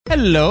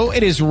Hello,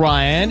 it is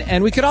Ryan,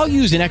 and we could all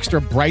use an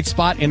extra bright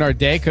spot in our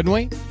day, couldn't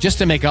we? Just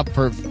to make up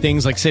for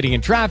things like sitting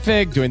in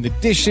traffic, doing the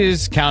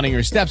dishes, counting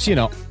your steps, you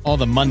know, all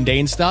the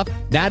mundane stuff.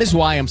 That is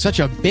why I'm such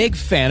a big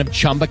fan of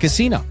Chumba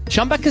Casino.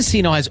 Chumba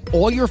Casino has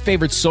all your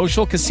favorite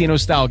social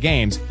casino-style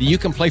games that you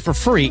can play for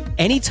free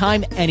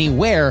anytime,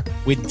 anywhere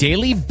with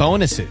daily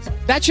bonuses.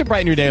 That should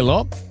brighten your day a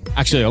little.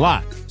 Actually, a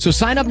lot. So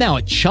sign up now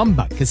at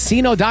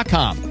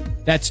ChumbaCasino.com.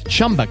 That's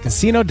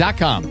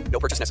ChumbaCasino.com. No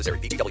purchase necessary.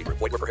 VGW Group.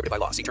 Void where prohibited by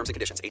law. See terms and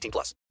conditions. 18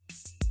 plus.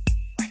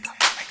 Wake up,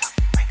 wake up,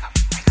 wake up,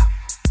 wake up.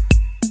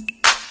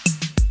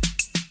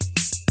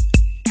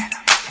 Get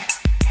up, get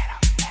up, get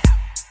up, get up.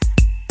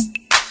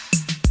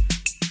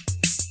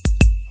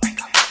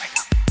 Wake up, wake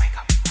up, wake up, wake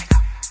up.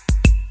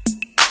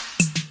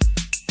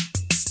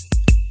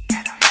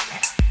 Get up, get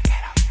up,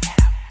 get up, get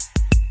up.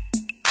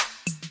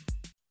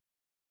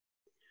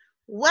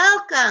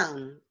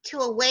 Welcome to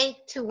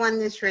Awake to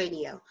Oneness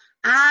Radio.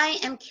 I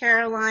am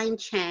Caroline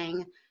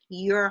Chang,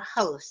 your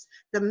host.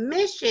 The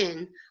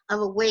mission of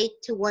Awake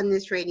to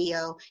Oneness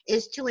Radio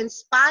is to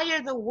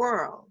inspire the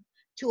world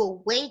to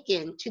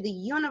awaken to the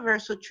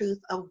universal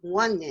truth of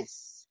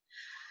oneness.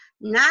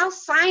 Now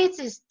science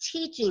is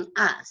teaching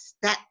us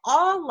that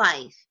all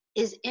life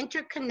is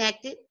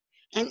interconnected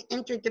and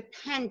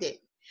interdependent.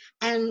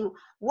 And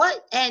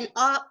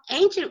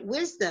ancient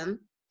wisdom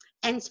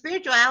and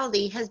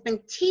spirituality has been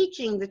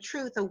teaching the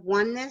truth of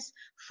oneness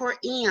for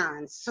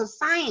eons. So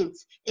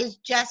science is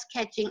just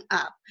catching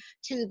up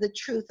to the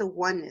truth of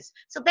oneness.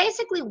 So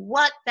basically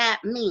what that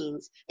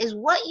means is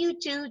what you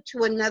do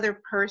to another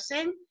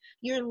person,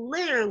 you're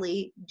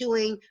literally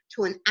doing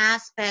to an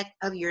aspect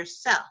of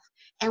yourself.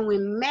 And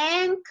when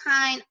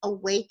mankind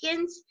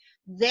awakens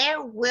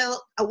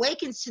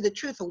to the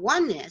truth of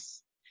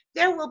oneness,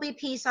 there will be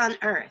peace on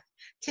earth.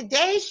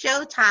 Today's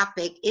show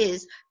topic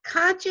is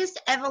Conscious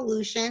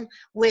Evolution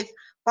with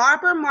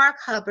Barbara Marc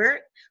Hubbard,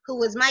 who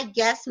was my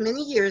guest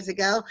many years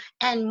ago,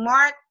 and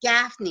Marc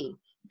Gafni.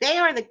 They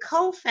are the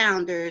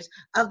co-founders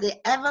of the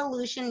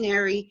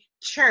Evolutionary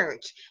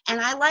Church. And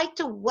I'd like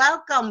to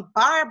welcome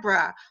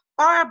Barbara.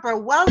 Barbara,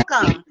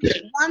 welcome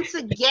once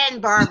again,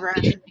 Barbara,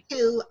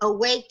 to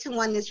Awake to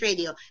Oneness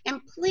Radio.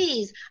 And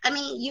please,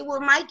 you were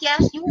my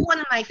guest. You were one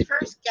of my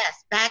first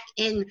guests back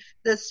in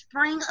the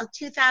spring of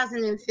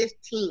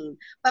 2015.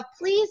 But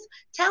please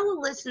tell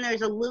the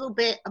listeners a little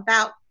bit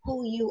about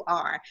who you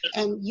are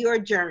and your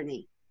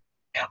journey.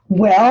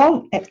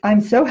 Well,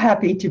 I'm so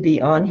happy to be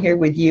on here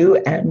with you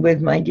and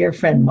with my dear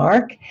friend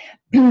Marc.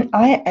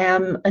 I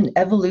am an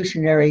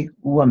evolutionary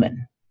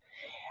woman.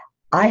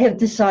 I have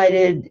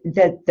decided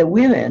that the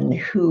women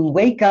who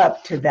wake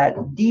up to that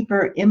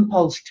deeper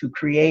impulse to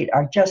create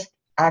are just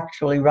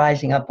actually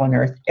rising up on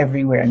earth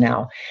everywhere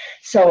now.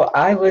 So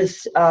I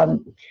was, I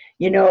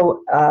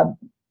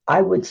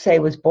would say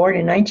was born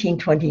in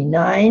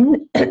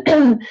 1929.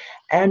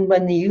 And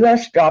when the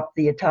U.S. dropped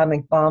the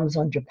atomic bombs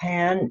on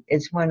Japan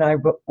is when I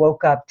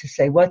woke up to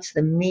say, what's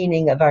the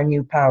meaning of our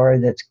new power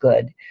that's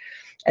good?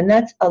 And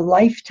that's a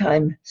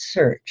lifetime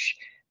search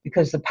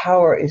because the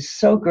power is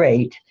so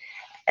great.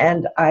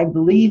 And I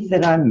believe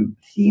that I'm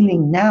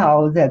feeling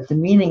now that the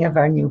meaning of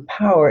our new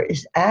power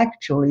is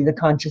actually the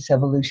conscious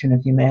evolution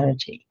of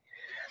humanity.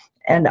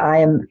 And I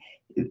am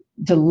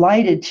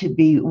delighted to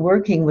be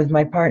working with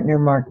my partner,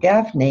 Marc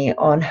Gafni,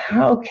 on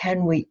how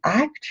can we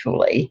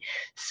actually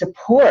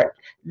support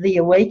the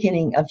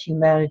awakening of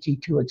humanity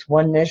to its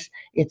oneness,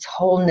 its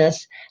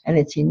wholeness, and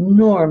its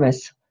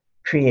enormous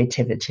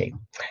creativity.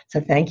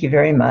 So thank you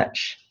very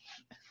much.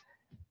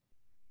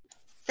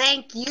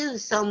 Thank you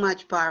so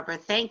much, Barbara.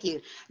 Thank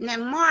you. Now,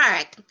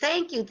 Marc,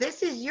 thank you.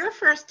 This is your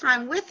first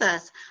time with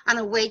us on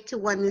Awake to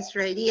Oneness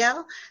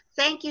Radio.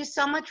 Thank you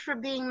so much for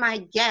being my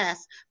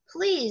guest.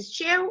 Please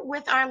share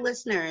with our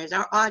listeners,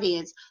 our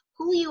audience,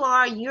 who you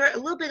are, a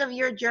little bit of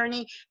your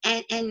journey,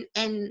 and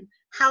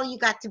how you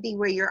got to be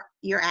where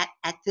you're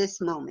at this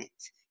moment.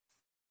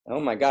 Oh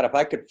my God, if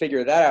I could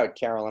figure that out,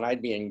 Carolyn,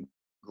 I'd be in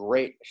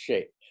great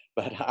shape.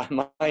 But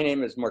my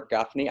name is Marc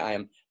Gafni. I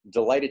am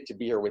delighted to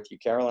be here with you,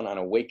 Carolyn, on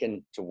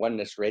Awaken to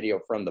Oneness Radio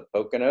from the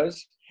Poconos.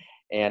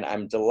 And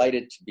I'm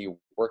delighted to be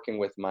working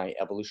with my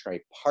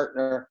evolutionary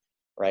partner,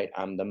 right?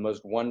 I'm the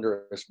most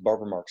wondrous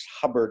Barbara Marc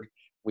Hubbard.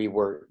 We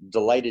were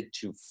delighted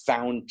to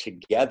found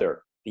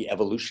together the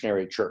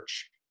Evolutionary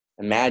Church.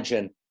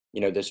 Imagine,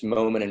 this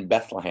moment in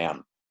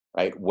Bethlehem,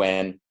 right?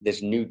 When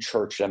this new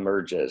church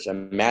emerges.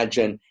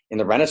 Imagine in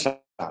the Renaissance,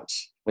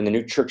 when the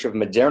new church of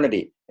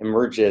modernity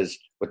emerges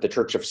with the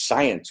church of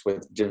science,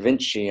 with Da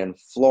Vinci and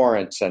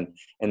Florence, and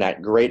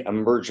that great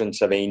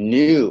emergence of a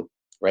new,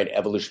 right,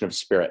 evolution of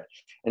spirit.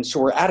 And so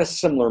we're at a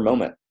similar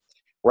moment.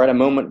 We're at a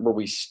moment where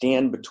we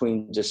stand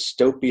between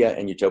dystopia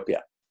and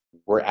utopia.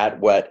 We're at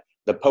what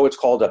the poets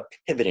called a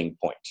pivoting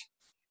point,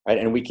 right?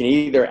 And we can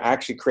either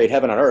actually create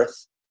heaven on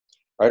earth,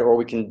 right? Or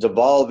we can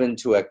devolve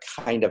into a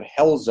kind of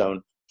hell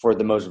zone for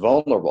the most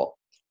vulnerable,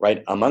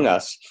 right, among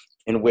us,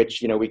 in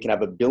which, we can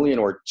have 1 billion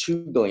or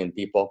 2 billion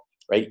people,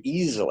 right,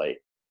 easily,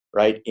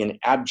 right, in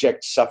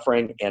abject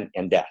suffering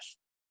and death,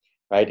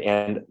 right?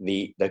 And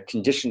the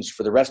conditions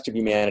for the rest of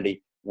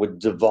humanity would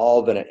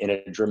devolve in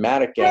a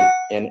dramatic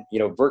and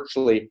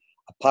virtually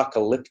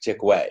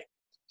apocalyptic way.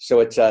 So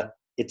it's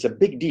a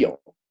big deal.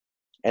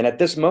 And at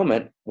this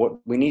moment, what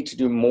we need to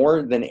do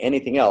more than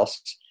anything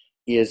else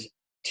is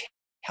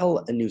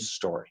tell a new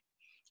story.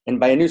 And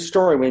by a new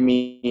story, we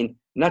mean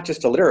not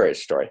just a literary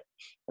story,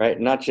 right?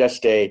 Not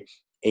just a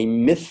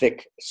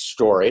mythic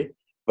story,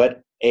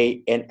 but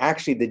and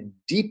actually the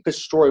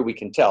deepest story we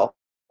can tell,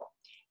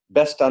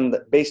 based on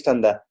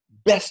the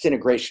best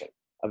integration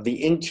of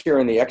the interior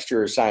and the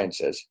exterior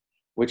sciences,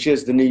 which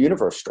is the new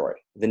universe story,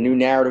 the new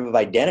narrative of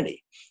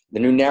identity, the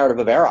new narrative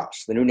of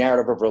eros, the new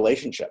narrative of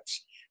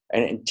relationships.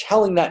 And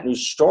telling that new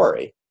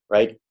story,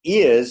 right,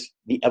 is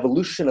the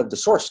evolution of the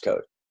source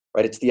code,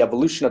 right? It's the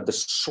evolution of the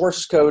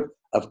source code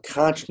of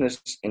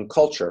consciousness and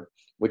culture,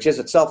 which is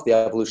itself the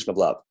evolution of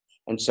love.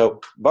 And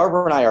so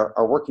Barbara and I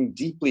are working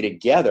deeply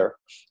together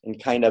in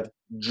kind of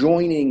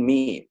joining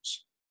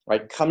memes,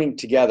 right, coming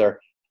together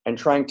and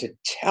trying to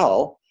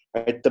tell,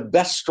 right, the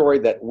best story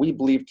that we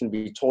believe can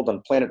be told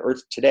on planet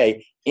Earth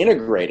today,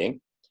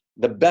 integrating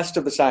the best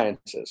of the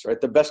sciences, right,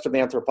 the best of the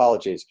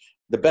anthropologies,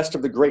 the best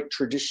of the great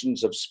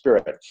traditions of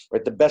spirit,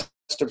 right, the best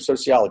of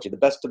sociology, the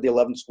best of the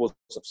 11 schools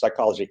of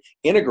psychology,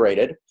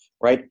 integrated,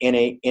 right, in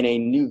a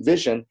new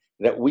vision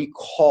that we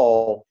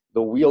call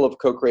the Wheel of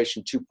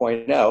Co-Creation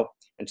 2.0.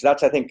 And so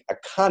that's, I think, a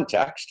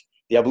context.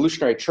 The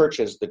evolutionary church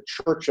is the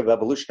church of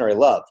evolutionary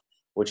love,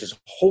 which is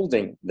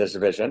holding this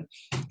vision.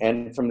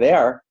 And from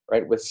there,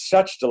 right, with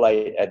such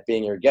delight at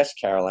being your guest,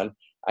 Carolyn,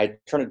 I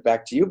turn it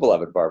back to you,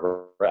 beloved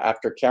Barbara,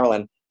 after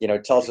Carolyn,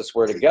 tells us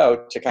where to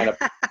go to kind of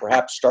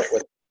perhaps start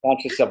with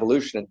conscious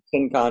evolution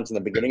and SynCons in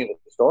the beginning of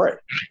the story.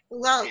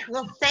 Well,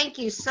 thank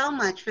you so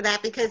much for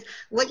that, because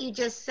what you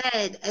just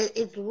said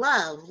is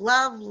love.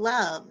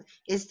 Love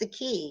is the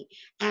key.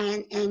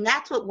 And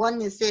that's what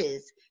oneness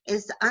is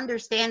the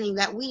understanding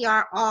that we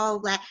are all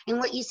that. And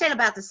what you said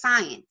about the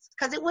science,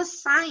 because it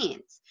was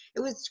science. It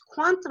was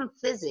quantum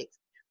physics,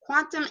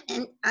 quantum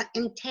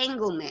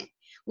entanglement,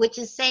 which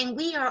is saying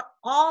we are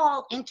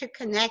all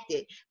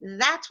interconnected.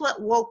 That's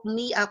what woke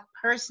me up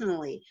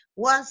personally,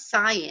 was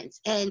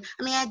science. And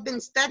I mean, I've been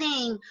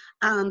studying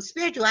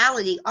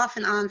spirituality off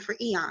and on for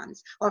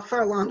eons, or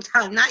for a long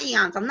time, not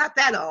eons, I'm not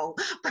that old,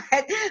 but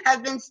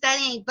I've been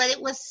studying, but it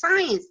was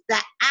science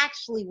that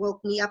actually woke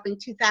me up in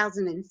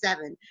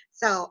 2007.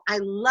 So I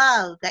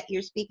love that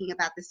you're speaking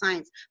about the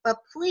science, but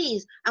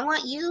please, I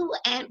want you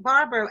and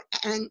Barbara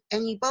and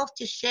you both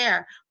to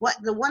share what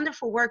the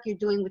wonderful work you're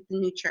doing with the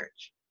new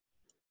church.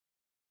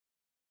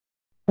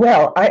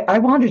 Well, I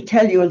want to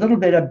tell you a little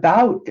bit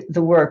about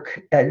the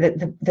work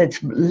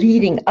that's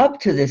leading up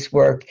to this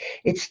work.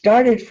 It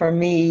started for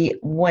me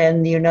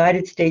when the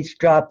United States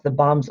dropped the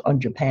bombs on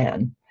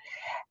Japan.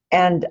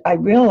 And I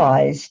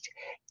realized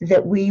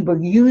that we were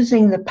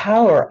using the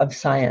power of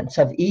science,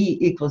 of E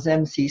equals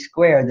mc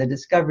squared, the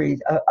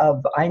discoveries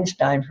of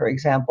Einstein, for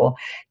example,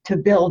 to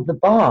build the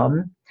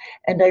bomb.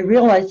 And I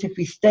realized if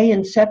we stay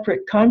in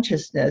separate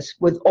consciousness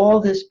with all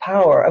this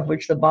power, of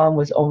which the bomb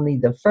was only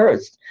the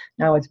first,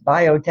 now it's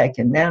biotech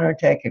and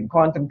nanotech and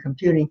quantum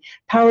computing,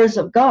 powers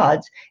of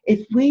gods,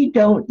 if we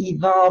don't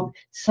evolve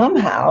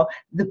somehow,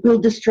 we'll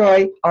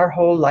destroy our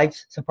whole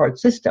life support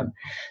system.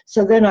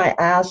 So then I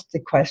asked the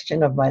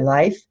question of my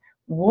life,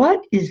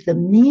 what is the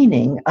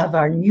meaning of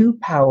our new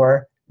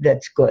power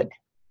that's good?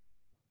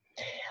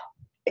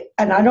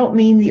 And I don't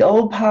mean the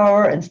old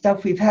power and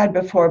stuff we've had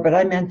before, but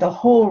I meant the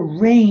whole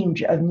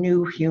range of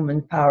new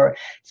human power,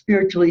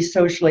 spiritually,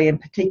 socially, and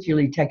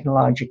particularly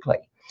technologically.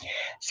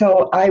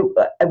 So I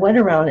went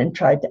around and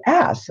tried to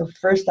ask. So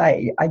first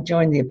I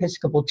joined the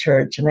Episcopal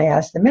Church and I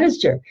asked the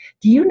minister,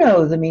 do you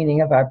know the meaning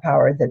of our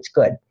power that's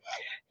good?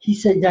 He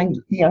said,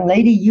 young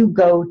lady, you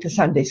go to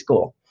Sunday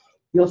school.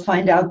 You'll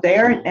find out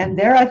there. And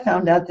there I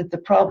found out that the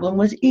problem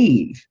was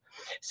Eve.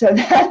 So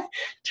that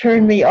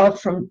turned me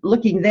off from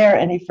looking there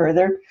any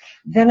further.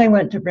 Then I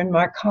went to Bryn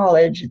Mawr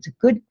College. It's a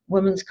good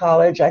women's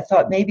college. I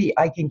thought maybe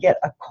I can get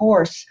a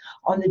course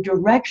on the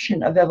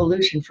direction of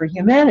evolution for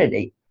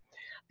humanity.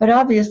 But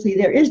obviously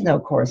there is no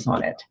course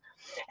on it.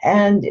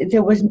 And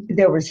there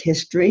was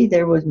history,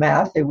 there was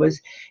math, there was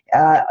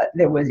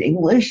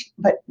English,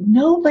 but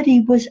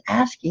nobody was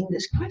asking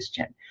this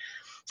question.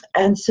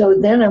 And so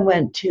then I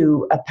went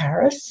to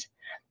Paris,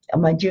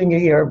 my junior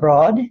year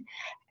abroad,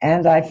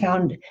 and I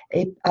found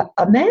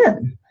a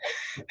man,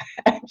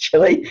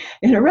 actually,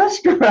 in a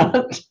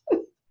restaurant.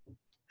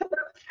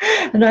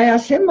 And I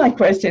asked him my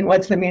question,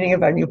 what's the meaning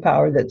of our new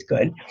power that's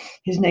good?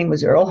 His name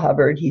was Earl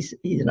Hubbard. He's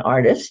an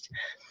artist.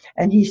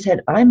 And he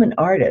said, I'm an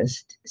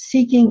artist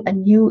seeking a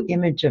new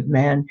image of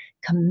man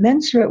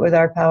commensurate with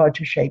our power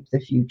to shape the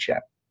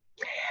future.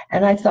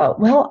 And I thought,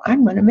 well,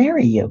 I'm going to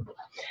marry you.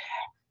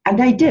 And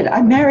I did.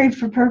 I married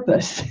for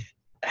purpose.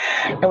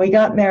 And we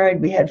got married.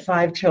 We had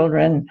 5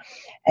 children.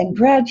 And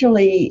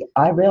gradually,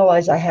 I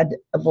realized I had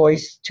a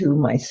voice to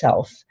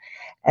myself.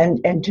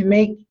 And to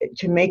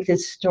make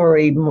this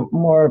story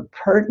more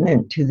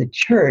pertinent to the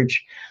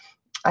church,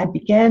 I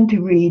began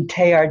to read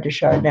Teilhard de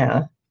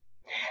Chardin.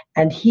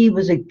 And he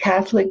was a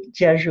Catholic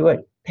Jesuit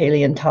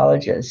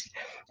paleontologist.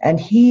 And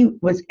he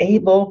was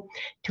able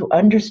to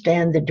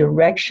understand the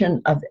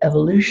direction of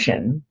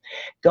evolution,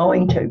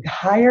 going to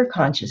higher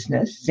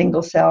consciousness,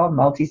 single cell,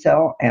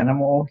 multi-cell,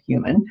 animal,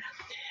 human,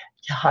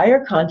 to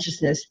higher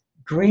consciousness,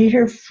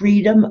 greater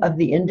freedom of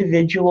the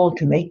individual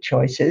to make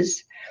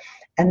choices.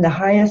 And the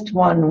highest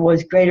one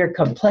was greater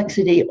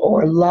complexity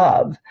or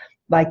love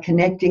by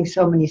connecting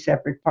so many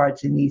separate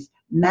parts in these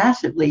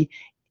massively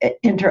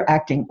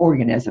interacting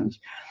organisms.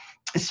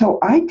 So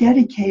I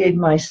dedicated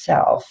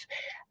myself.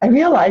 I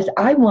realized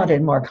I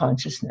wanted more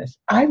consciousness,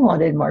 I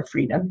wanted more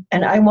freedom,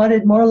 and I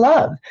wanted more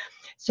love.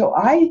 So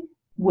I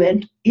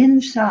went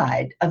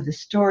inside of the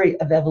story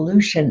of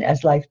evolution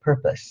as life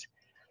purpose.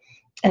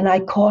 And I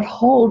caught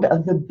hold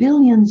of the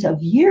billions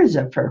of years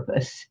of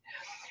purpose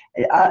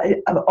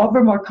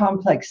over more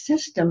complex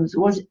systems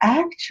was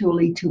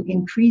actually to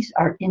increase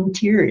our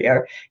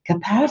interior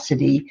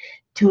capacity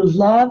to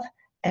love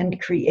and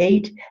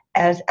create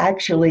as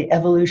actually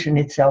evolution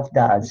itself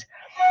does.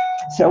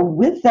 So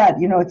with that,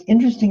 it's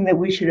interesting that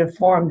we should have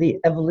formed the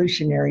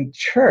Evolutionary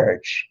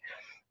Church,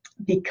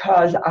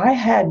 because I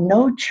had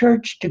no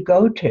church to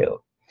go to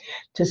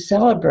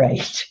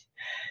celebrate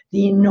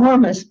the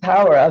enormous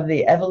power of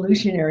the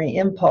evolutionary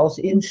impulse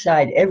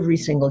inside every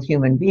single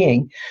human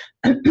being,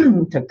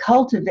 to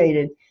cultivate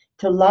it,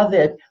 to love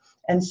it.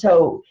 And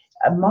so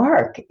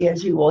Marc,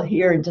 as you will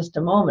hear in just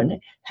a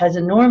moment, has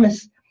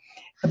enormous,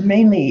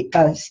 mainly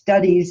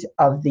studies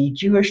of the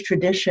Jewish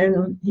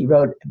tradition. He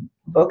wrote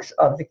books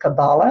of the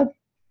Kabbalah,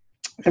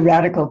 the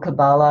radical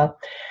Kabbalah,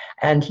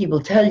 and he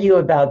will tell you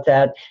about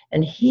that.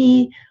 And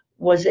he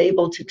was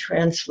able to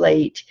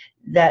translate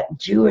that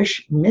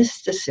Jewish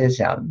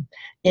mysticism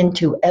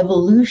into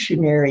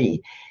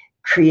evolutionary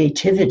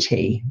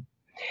creativity.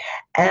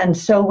 And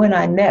so when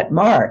I met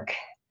Marc,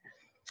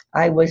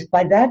 I was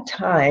by that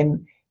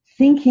time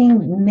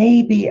thinking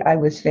maybe I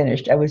was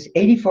finished. I was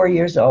 84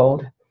 years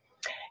old,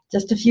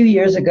 just a few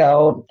years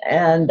ago,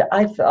 and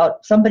I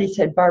thought, somebody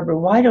said, Barbara,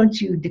 why don't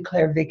you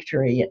declare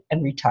victory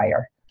and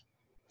retire?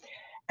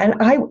 And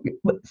I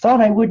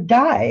thought I would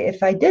die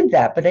if I did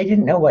that, but I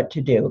didn't know what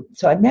to do.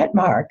 So I met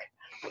Marc,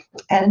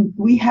 and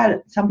we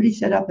had somebody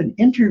set up an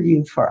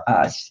interview for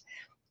us.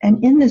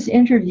 And in this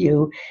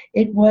interview,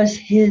 it was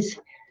his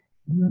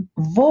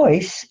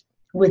voice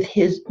with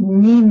his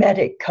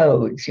mimetic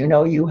codes.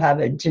 You have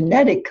a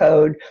genetic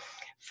code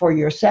for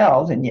your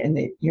cells and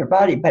your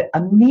body, but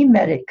a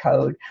mimetic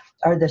code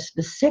are the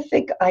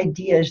specific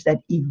ideas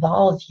that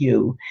evolve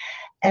you.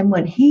 And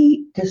when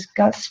he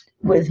discussed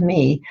with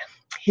me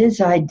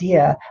his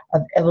idea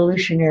of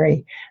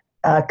evolutionary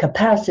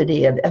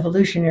capacity, of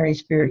evolutionary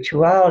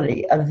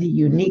spirituality, of the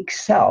unique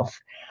self,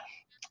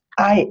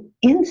 I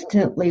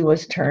instantly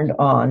was turned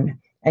on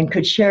and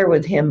could share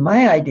with him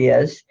my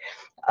ideas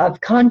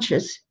of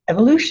conscious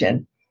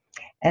evolution.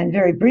 And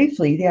very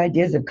briefly, the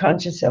ideas of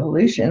conscious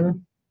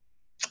evolution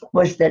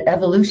was that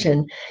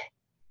evolution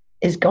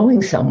is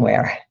going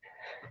somewhere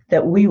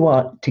that we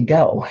want to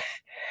go.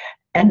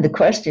 And the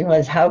question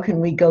was, how can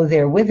we go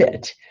there with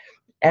it?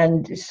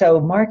 And so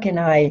Marc and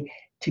I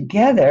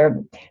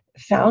together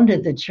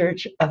founded the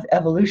Church of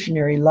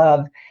Evolutionary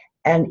Love,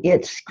 and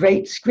its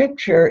great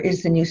scripture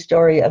is the new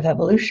story of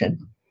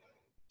evolution.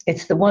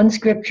 It's the one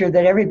scripture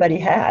that everybody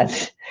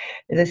has,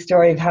 the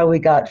story of how we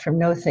got from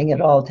nothing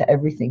at all to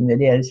everything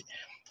that is.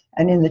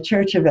 And in the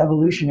Church of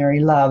Evolutionary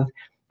Love,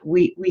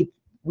 we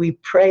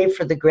pray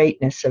for the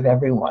greatness of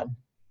everyone.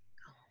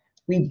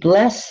 We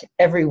bless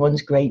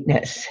everyone's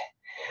greatness.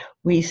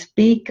 We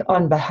speak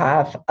on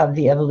behalf of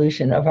the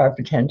evolution of our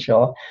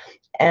potential.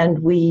 And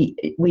we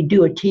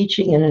do a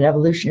teaching in an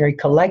evolutionary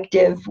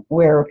collective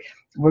where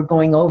we're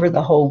going over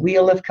the whole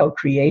wheel of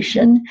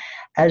co-creation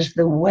as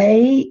the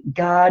way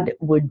God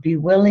would be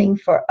willing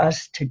for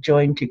us to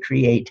join to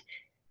create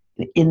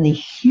in the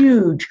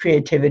huge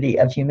creativity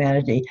of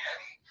humanity.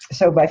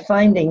 So by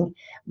finding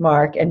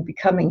Marc and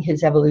becoming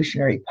his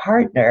evolutionary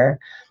partner,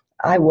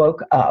 I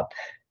woke up.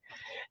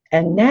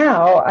 And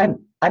now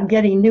I'm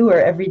getting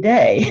newer every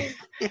day.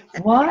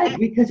 Why?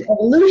 Because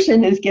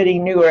evolution is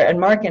getting newer, and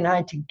Marc and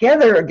I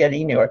together are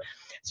getting newer.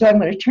 So I'm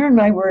going to turn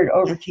my word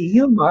over to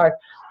you, Marc,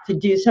 to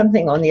do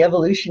something on the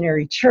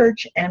Evolutionary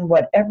Church and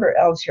whatever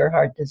else your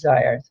heart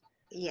desires.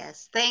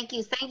 Yes, thank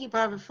you. Thank you,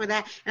 Barbara, for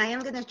that. And I am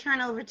going to turn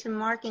over to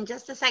Marc in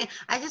just a second.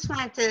 I just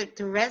wanted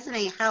to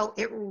resonate how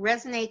it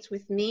resonates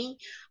with me,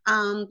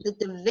 the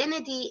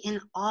divinity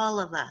in all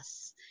of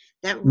us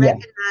that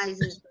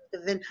recognizes the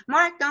divinity.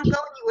 Marc, don't go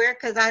anywhere,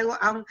 because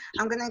I'm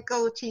going to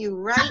go to you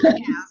right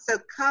now. So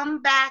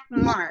come back,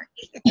 Marc.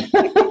 There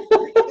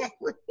we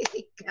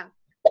go.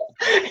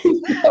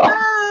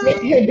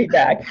 He'll be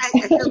back.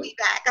 He'll be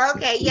back.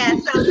 Okay, yeah.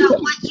 So no,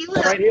 what you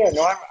I'm right here.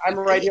 No, I'm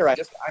right here.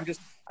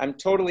 I'm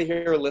totally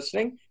here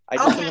listening. I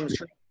just think I'm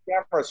turning the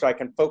camera so I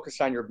can focus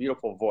on your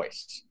beautiful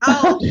voice.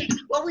 Oh, okay.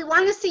 Well, we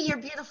want to see your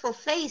beautiful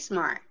face,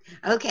 Marc.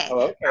 Okay. Oh,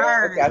 okay.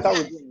 Okay. I thought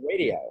we were doing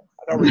radio.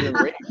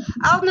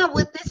 Oh no,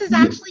 this is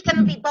actually going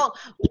to be both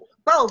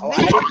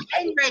video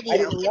and radio. I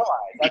didn't realize.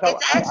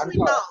 It's actually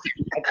both.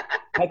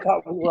 I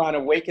thought we were on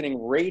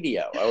Awakening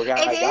Radio.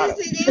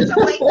 It is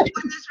Awakening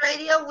Oneness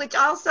Radio, which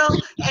also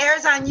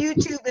airs on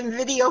YouTube in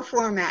video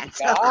format.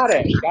 So. Got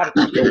it.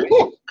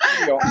 Awakening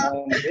Radio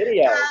on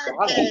video.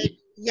 Got it.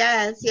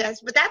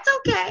 Yes, but that's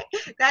okay.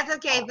 That's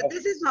okay. But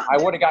this is not.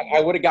 I would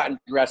have gotten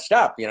dressed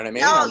up. You know what I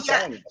mean? Oh,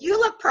 yeah. You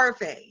look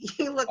perfect.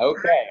 You look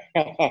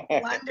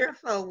okay.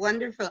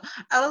 Wonderful.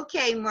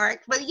 Okay,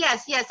 Mark. But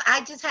yes.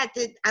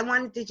 I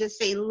wanted to just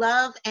say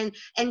love and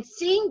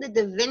seeing the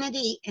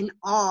divinity in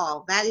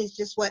all. That is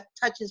just what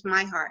touches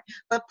my heart.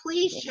 But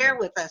please share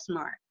with us,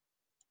 Mark.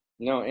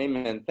 No,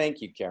 amen.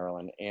 Thank you,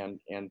 Carolyn, and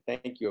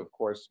thank you, of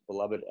course,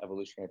 beloved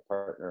evolutionary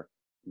partner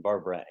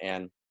Barbara.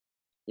 And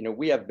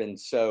we have been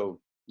so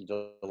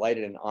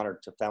delighted and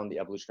honored to found the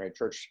Evolutionary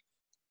Church.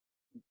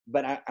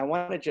 But I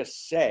want to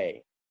just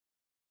say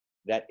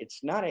that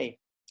it's not a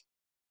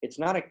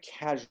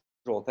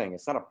casual thing.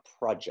 It's not a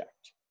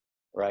project,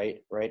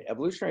 right?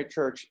 Evolutionary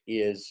Church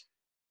is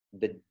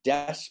the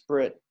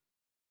desperate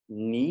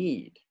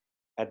need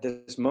at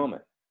this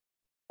moment,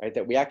 right?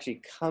 That we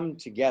actually come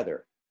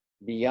together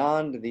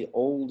beyond the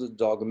old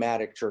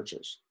dogmatic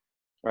churches,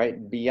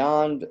 right?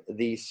 Beyond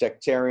the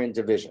sectarian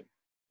division,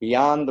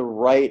 beyond the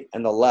right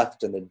and the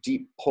left and the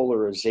deep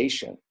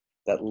polarization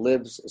that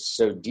lives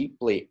so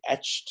deeply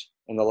etched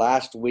in the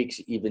last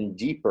weeks, even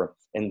deeper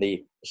in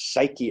the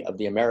psyche of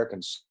the American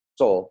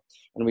soul.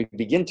 And we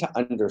begin to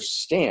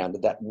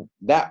understand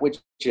that which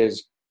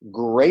is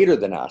greater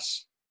than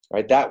us,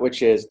 right? That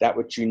which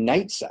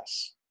unites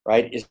us,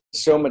 right, is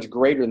so much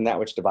greater than that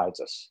which divides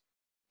us,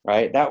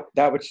 right?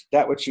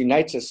 That which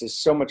unites us is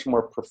so much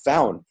more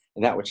profound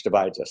than that which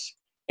divides us.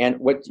 And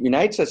what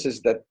unites us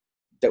is that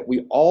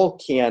we all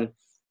can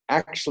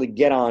actually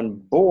get on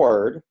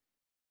board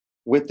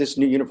with this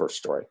new universe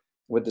story,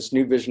 with this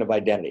new vision of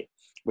identity,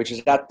 which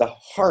is at the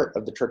heart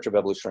of the Church of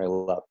Evolutionary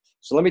Love.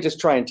 So let me just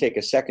try and take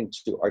a second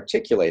to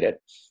articulate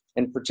it,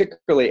 and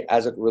particularly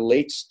as it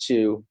relates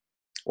to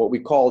what we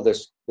call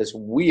this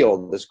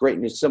wheel, this great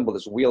new symbol,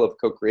 this wheel of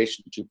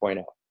co-creation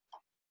 2.0.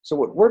 So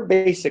what we're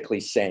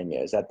basically saying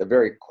is, at the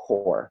very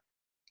core,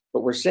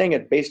 but we're saying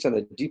it based on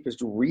the deepest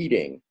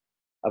reading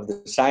of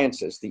the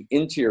sciences, the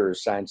interior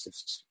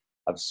sciences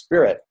of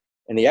spirit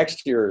and the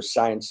exterior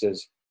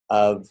sciences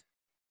of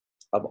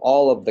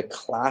all of the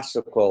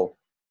classical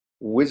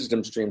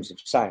wisdom streams of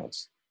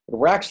science. What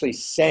we're actually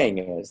saying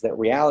is that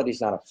reality is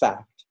not a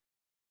fact,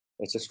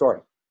 it's a story.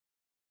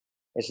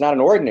 It's not an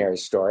ordinary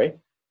story,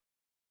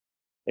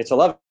 it's a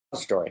love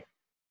story.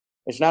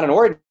 It's not an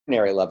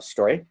ordinary love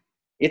story,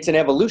 it's an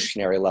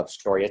evolutionary love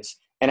story. It's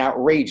an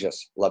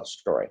outrageous love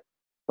story.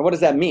 And what does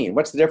that mean?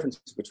 What's the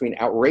difference between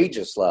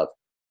outrageous love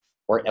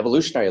or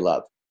evolutionary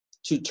love,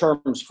 two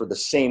terms for the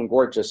same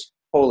gorgeous,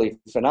 holy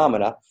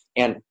phenomena,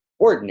 and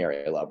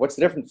ordinary love? What's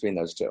the difference between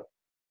those two?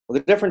 Well,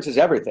 the difference is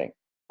everything,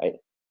 right?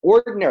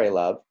 Ordinary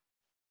love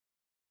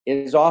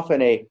is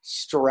often a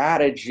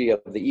strategy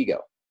of the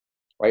ego,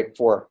 right?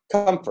 For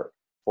comfort,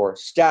 for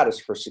status,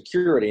 for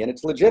security, and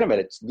it's legitimate.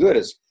 It's good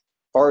as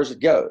far as it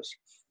goes.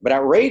 But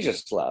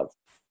outrageous love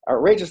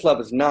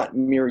is not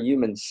mere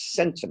human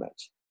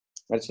sentiment.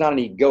 It's not an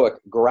egoic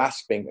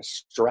grasping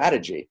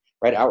strategy,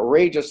 right?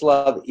 Outrageous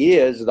love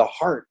is the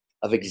heart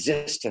of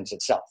existence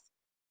itself,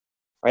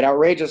 right?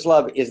 Outrageous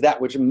love is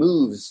that which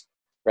moves,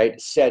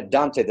 right? Said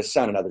Dante, the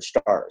sun and other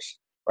stars,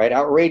 right?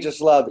 Outrageous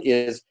love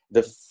is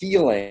the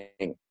feeling,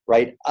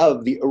 right,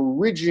 of the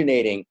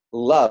originating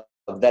love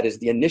that is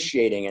the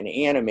initiating and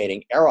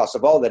animating eros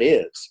of all that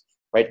is,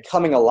 right?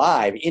 Coming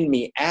alive in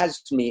me,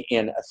 as me,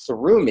 and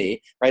through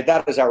me, right?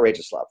 That is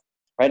outrageous love,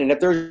 right? And if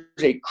there's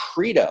a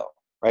credo,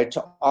 right,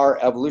 to our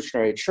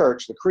evolutionary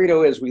church, the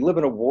credo is we live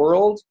in a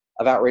world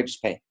of outrageous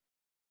pain.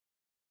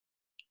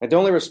 And the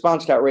only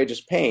response to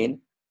outrageous pain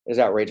is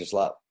outrageous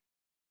love,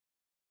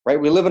 right?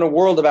 We live in a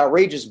world of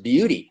outrageous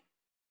beauty.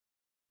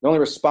 The only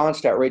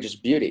response to outrageous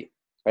beauty,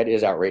 right,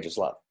 is outrageous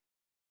love,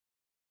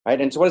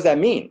 right? And so what does that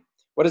mean?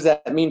 What does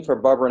that mean for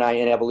Barbara and I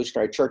in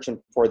Evolutionary Church and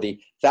for the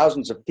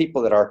thousands of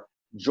people that are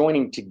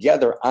joining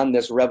together on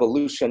this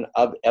revolution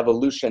of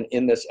evolution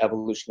in this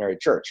evolutionary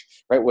church,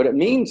 right? What it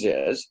means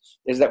is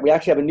that we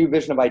actually have a new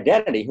vision of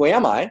identity. Who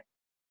am I?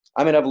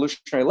 I'm an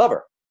evolutionary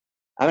lover.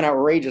 I'm an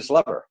outrageous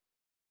lover.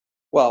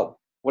 Well,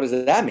 what does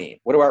that mean?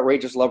 What do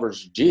outrageous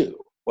lovers do?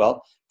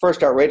 Well,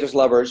 first, outrageous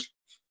lovers,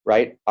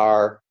 right,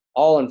 are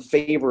all in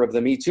favor of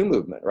the Me Too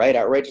movement, right?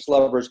 Outrageous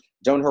lovers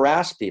don't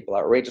harass people.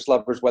 Outrageous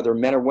lovers, whether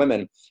men or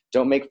women,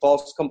 don't make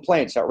false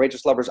complaints.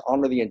 Outrageous lovers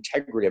honor the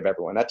integrity of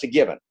everyone. That's a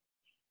given.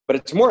 But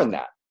it's more than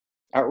that.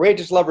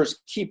 Outrageous lovers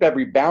keep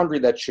every boundary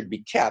that should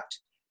be kept,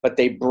 but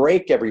they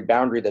break every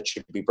boundary that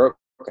should be broken,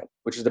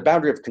 which is the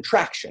boundary of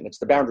contraction. It's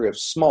the boundary of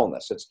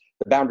smallness. It's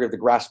the boundary of the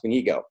grasping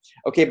ego.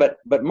 Okay, but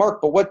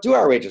Mark, what do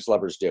outrageous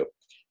lovers do?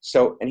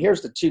 So, and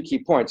here's the two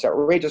key points.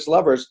 Outrageous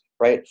lovers,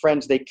 right,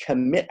 friends, they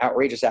commit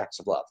outrageous acts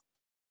of love.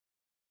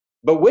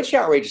 But which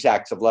outrageous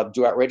acts of love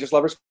do outrageous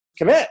lovers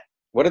commit?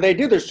 What do they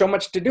do? There's so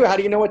much to do. How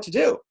do you know what to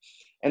do?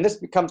 And this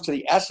becomes to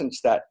the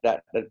essence that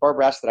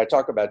Barbara asked that I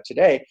talk about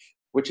today,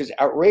 which is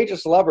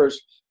outrageous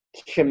lovers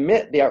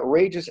commit the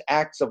outrageous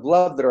acts of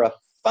love that are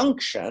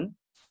function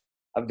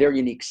of their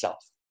unique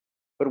self.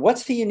 But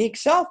what's the unique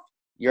self,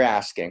 you're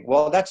asking?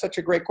 Well, that's such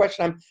a great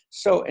question. I'm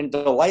so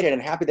delighted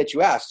and happy that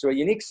you asked. So a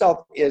unique self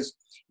is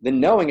the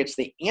knowing, it's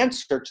the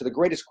answer to the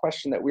greatest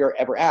question that we are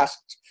ever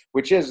asked,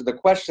 which is the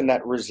question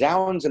that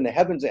resounds in the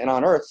heavens and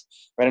on earth,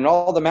 right, and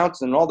all the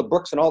mountains and all the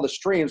brooks and all the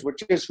streams,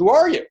 which is, who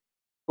are you?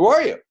 Who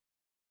are you?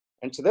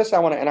 And to this, I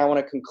want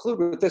to conclude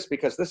with this,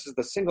 because this is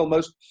the single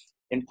most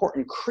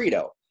important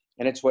credo.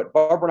 And it's what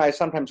Barbara and I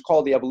sometimes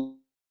call the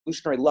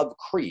evolutionary love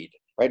creed,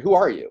 right? Who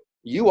are you?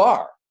 You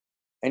are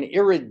an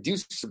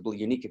irreducibly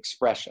unique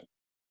expression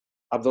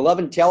of the love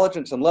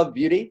intelligence and love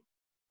beauty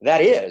that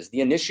is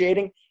the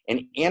initiating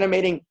and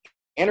animating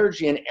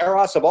energy and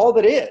eros of all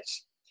that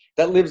is,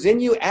 that lives in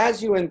you,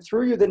 as you, and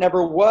through you, that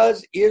never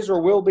was, is,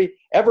 or will be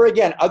ever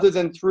again other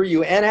than through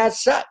you. And as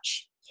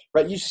such,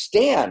 right, you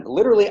stand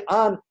literally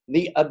on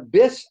the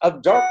abyss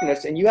of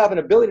darkness, and you have an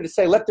ability to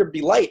say, let there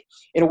be light,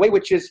 in a way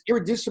which is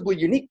irreducibly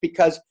unique,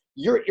 because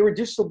your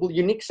irreducible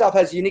unique self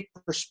has a unique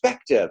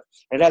perspective,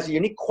 and it has a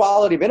unique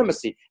quality of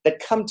intimacy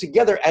that come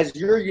together as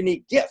your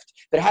unique gift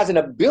that has an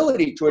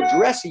ability to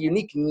address a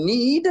unique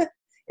need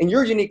in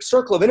your unique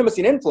circle of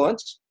intimacy and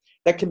influence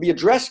that can be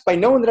addressed by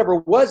no one that ever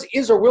was,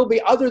 is, or will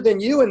be other than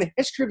you in the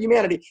history of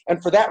humanity.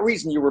 And for that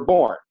reason, you were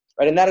born,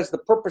 right? And that is the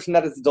purpose, and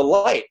that is the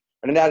delight,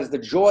 and that is the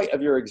joy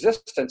of your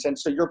existence. And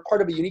so you're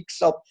part of a unique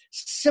self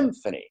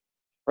symphony,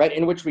 right,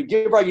 in which we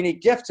give our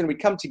unique gifts and we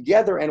come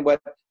together in what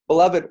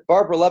beloved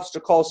Barbara loves to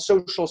call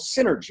social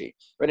synergy,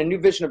 right, a new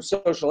vision of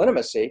social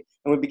intimacy,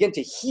 and we begin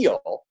to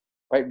heal,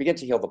 right, begin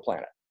to heal the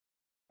planet.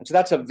 And so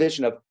that's a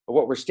vision of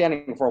what we're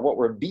standing for, what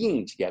we're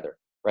being together,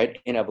 right,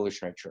 in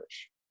Evolutionary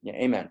Church. Yeah,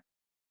 amen.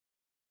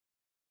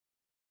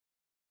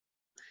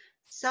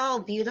 So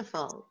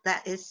beautiful.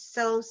 That is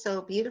so,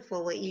 so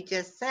beautiful what you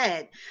just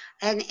said.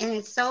 And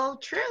it's so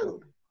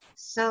true.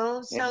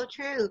 So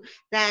true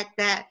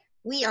that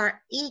we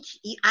are each,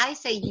 I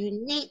say,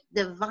 unique,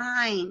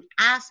 divine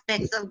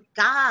aspects of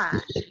God.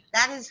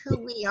 That is who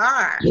we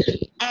are.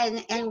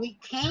 And we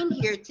came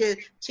here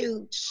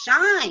to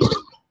shine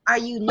our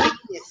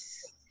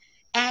uniqueness.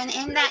 And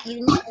in that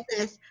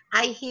uniqueness,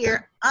 I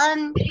hear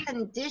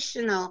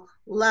unconditional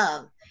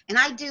love. And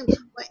I do,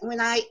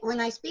 when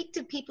I speak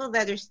to people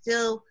that are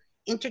still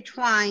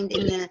intertwined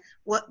in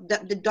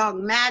the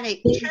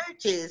dogmatic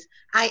churches,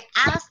 I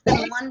ask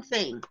them one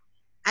thing.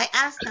 I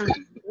ask them,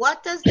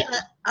 what does the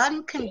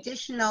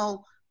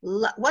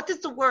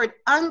word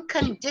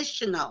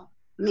unconditional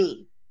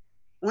mean?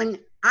 When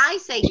I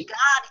say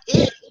God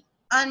is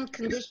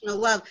unconditional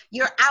love,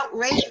 your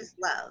outrageous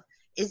love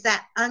is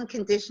that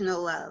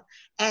unconditional love.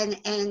 And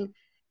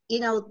you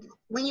know,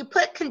 when you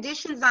put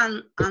conditions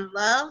on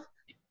love,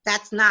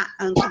 that's not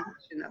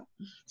unconditional.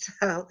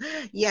 So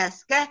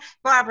yes,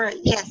 Barbara,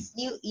 yes,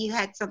 you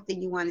had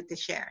something you wanted to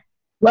share.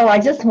 Well, I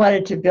just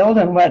wanted to build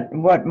on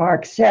what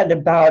Marc said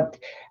about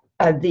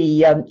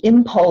the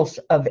impulse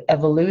of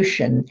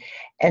evolution.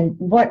 And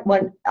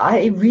when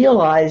I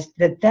realized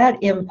that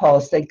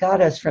impulse that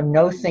got us from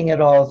no thing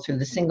at all through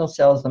the single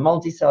cells, the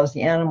multicells,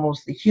 the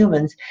animals, the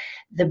humans,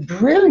 the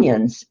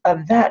brilliance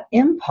of that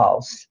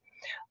impulse,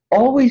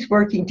 always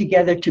working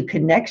together to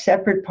connect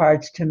separate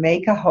parts to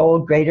make a whole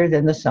greater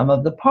than the sum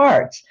of the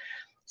parts.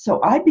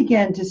 So I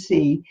began to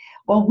see,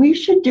 well, we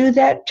should do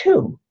that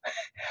too.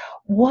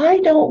 Why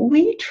don't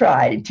we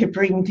try to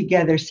bring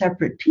together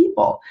separate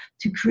people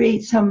to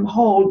create some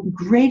whole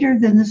greater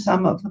than the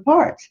sum of the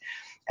parts?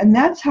 And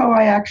that's how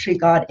I actually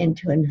got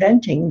into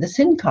inventing the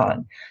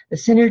SynCon, the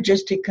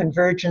synergistic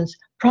convergence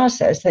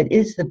process that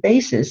is the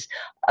basis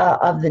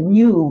of the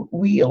new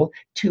Wheel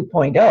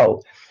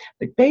 2.0.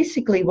 But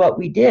basically what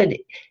we did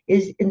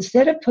is,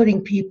 instead of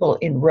putting people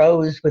in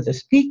rows with a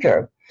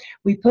speaker,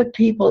 we put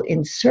people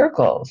in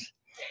circles,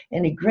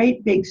 in a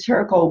great big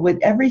circle with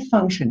every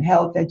function,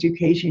 health,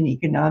 education,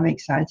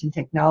 economics, science, and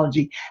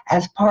technology,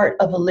 as part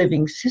of a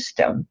living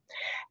system.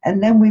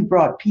 And then we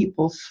brought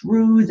people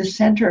through the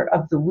center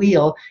of the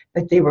wheel,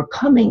 but they were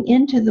coming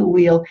into the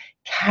wheel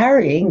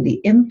carrying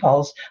the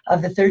impulse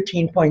of the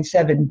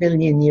 13.7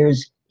 billion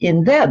years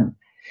in them.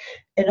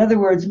 In other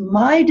words,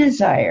 my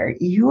desire,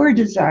 your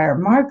desire,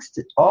 Marc's,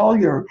 all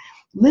your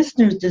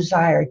listeners'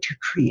 desire to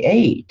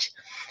create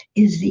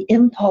is the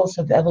impulse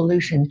of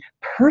evolution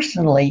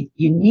personally,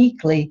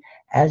 uniquely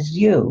as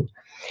you.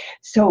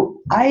 So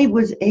I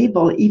was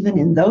able, even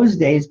in those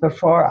days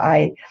before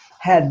I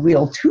had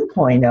Wheel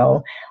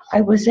 2.0,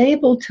 I was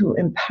able to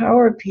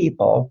empower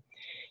people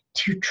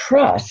to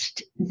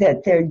trust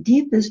that their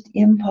deepest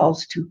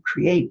impulse to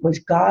create was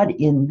God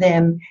in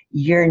them,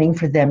 yearning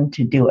for them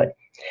to do it.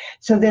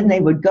 So then they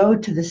would go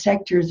to the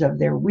sectors of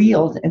their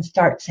wheels and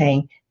start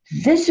saying,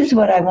 this is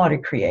what I want to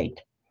create.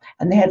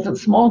 And they had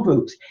small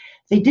groups.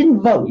 They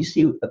didn't vote. You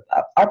see,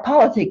 our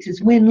politics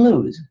is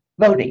win-lose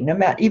voting. No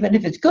matter, even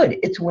if it's good,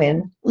 it's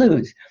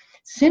win-lose.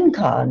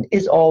 SynCon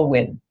is all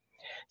win.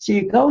 So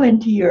you go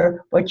into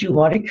what you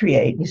want to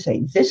create, and you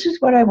say, this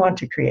is what I want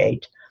to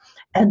create,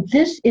 and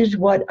this is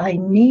what I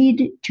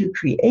need to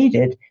create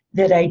it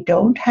that I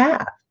don't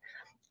have.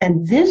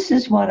 And this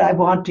is what I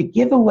want to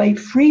give away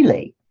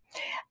freely.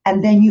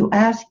 And then you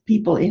ask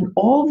people in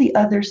all the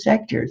other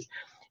sectors,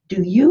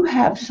 do you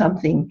have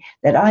something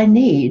that I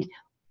need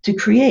to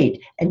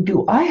create? And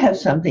do I have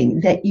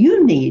something that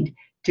you need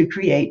to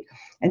create?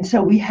 And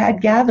so we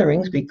had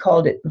gatherings, we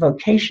called it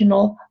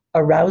vocational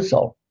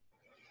arousal.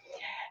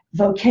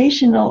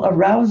 Vocational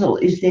arousal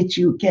is that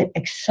you get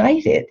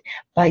excited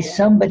by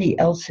somebody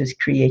else's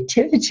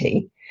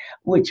creativity,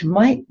 which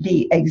might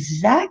be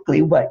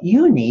exactly what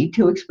you need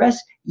to express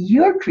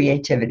your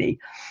creativity.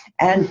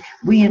 And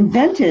we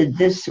invented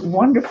this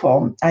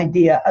wonderful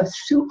idea of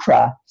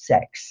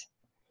supra-sex.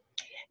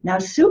 Now,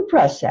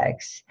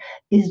 supra-sex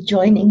is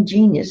joining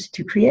genius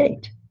to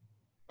create.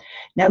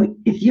 Now,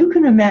 if you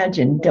can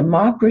imagine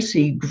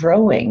democracy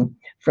growing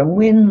from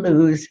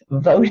win-lose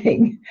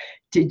voting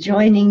to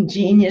joining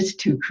genius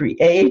to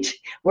create,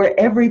 where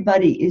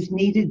everybody is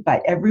needed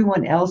by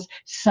everyone else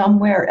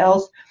somewhere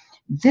else,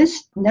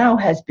 this now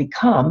has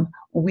become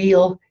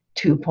Wheel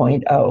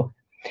 2.0.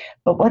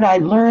 But what I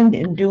learned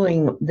in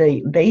doing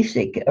the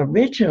basic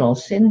original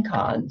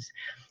SynCons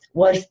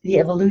was the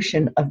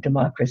evolution of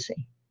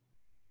democracy.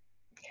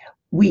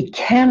 We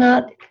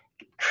cannot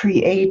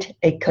create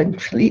a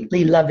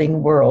completely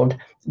loving world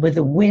with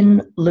a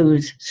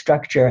win-lose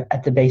structure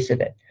at the base of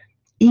it.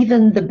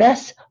 Even the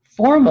best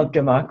form of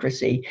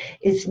democracy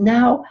is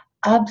now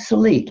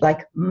obsolete,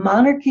 like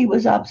monarchy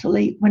was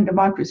obsolete when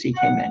democracy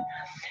came in.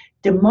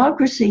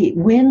 Democracy,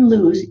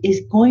 win-lose,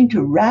 is going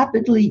to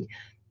rapidly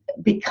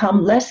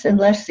become less and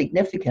less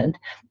significant,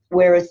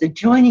 whereas the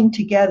joining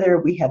together,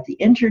 we have the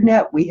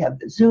internet, we have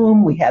the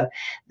Zoom, we have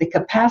the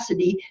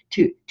capacity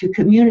to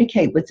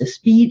communicate with the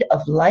speed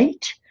of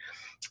light.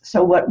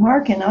 So what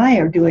Marc and I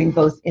are doing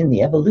both in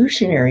the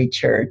Evolutionary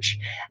Church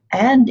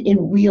and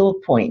in Wheel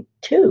Point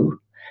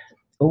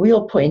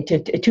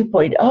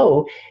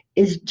 2.0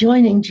 is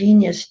joining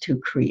genius to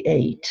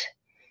create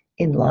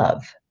in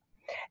love.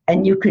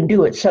 And you can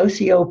do it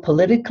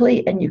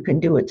socio-politically and you can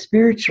do it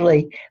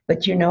spiritually,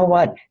 but you know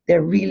what?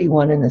 They're really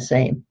one and the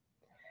same.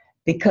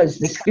 Because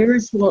the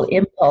spiritual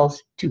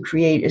impulse to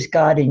create is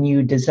God in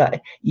you,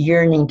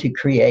 yearning to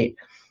create.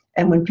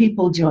 And when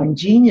people join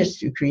genius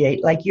to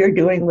create, like you're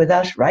doing with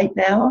us right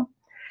now,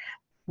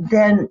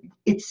 then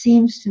it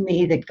seems to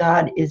me that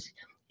God is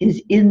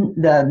in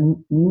the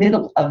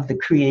middle of the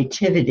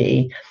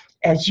creativity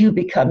as you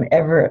become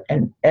ever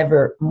and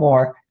ever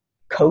more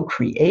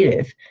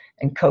co-creative.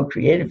 And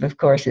co-creative, of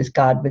course, is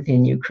God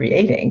within you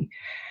creating.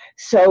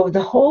 So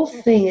the whole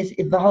thing is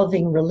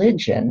evolving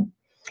religion,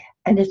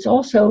 and it's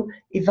also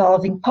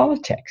evolving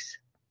politics,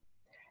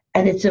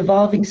 and it's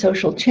evolving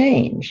social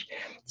change.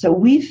 So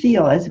we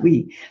feel as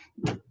we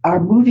are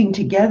moving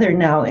together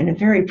now in a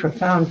very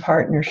profound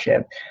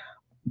partnership,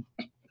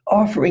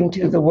 offering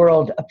to the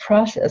world a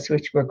process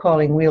which we're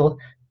calling Wheel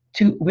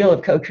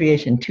of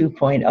Co-Creation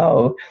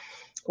 2.0,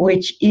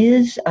 which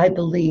is, I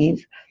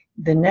believe,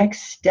 the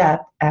next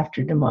step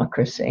after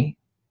democracy.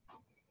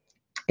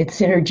 It's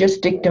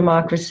synergistic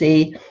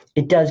democracy.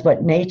 It does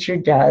what nature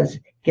does,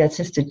 gets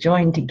us to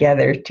join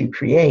together to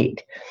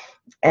create.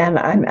 And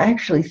I'm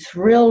actually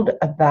thrilled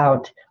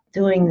about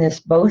doing this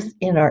both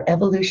in our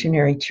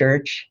Evolutionary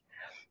Church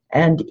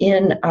and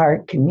in our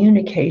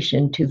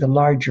communication to the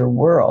larger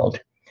world,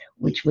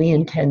 which we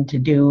intend to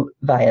do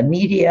via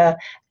media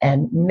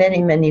and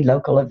many, many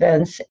local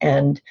events.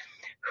 And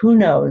who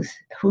knows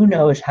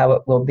how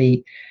it will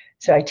be.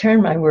 So I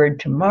turn my word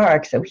to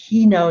Marc, so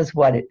he knows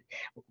what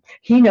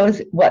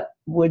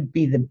would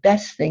be the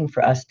best thing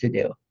for us to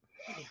do.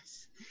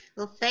 Yes.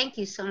 Well, thank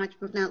you so much,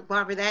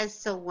 Barbara. That is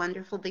so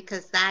wonderful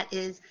because that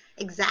is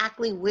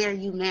exactly where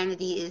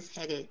humanity is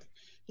headed.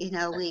 You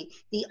know,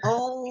 the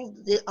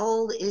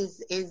old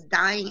is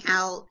dying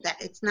out. That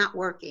it's not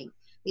working.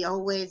 The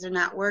old ways are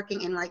not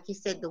working, and like you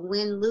said, the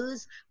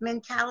win-lose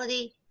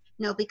mentality.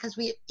 No, because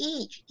we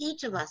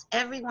each of us,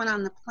 everyone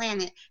on the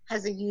planet,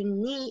 has a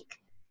unique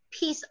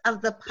piece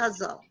of the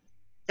puzzle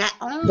that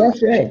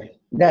only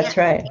that's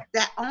right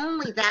that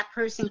only that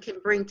person can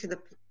bring to the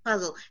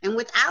puzzle, and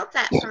without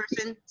that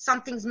person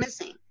something's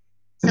missing.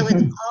 So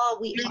it's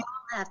we all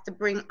have to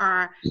bring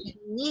our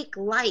unique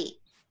light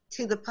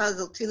to the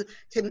puzzle to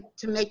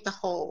make the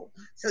whole.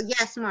 So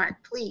yes,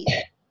 Marc, please.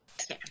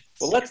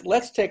 Well,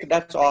 let's take,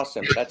 that's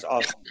awesome,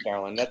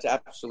 Carolyn, that's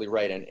absolutely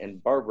right.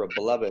 And Barbara,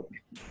 beloved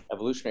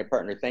evolutionary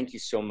partner, thank you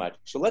so much.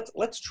 So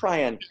let's try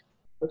and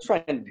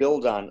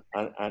build on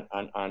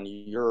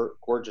your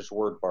gorgeous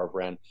word,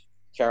 Barbara, and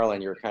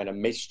Carolyn, you're kind of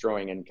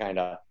maestroing and kind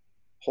of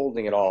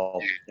holding it all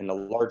in a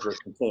larger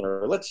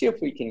container. Let's see if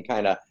we can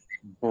kind of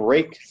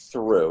break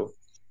through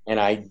and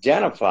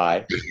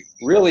identify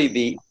really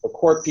the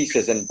core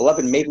pieces. And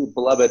beloved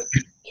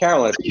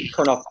Carolyn, if you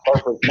turn off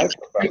Barbara's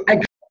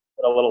microphone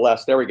a little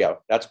less, there we go.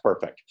 That's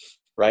perfect,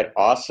 right?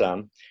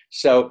 Awesome.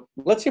 So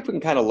let's see if we can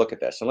kind of look at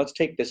this, and let's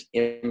take this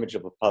image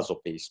of a puzzle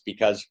piece,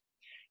 because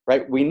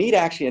right, we need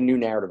actually a new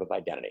narrative of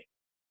identity.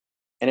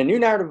 And a new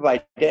narrative of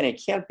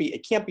identity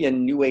it can't be a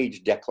new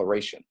age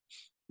declaration,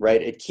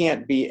 right? It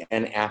can't be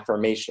an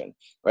affirmation,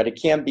 right?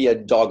 It can't be a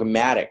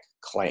dogmatic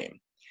claim,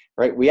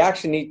 right? We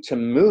actually need to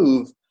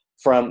move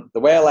from, the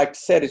way I like to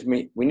say it is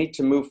we need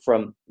to move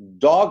from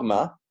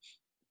dogma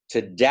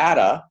to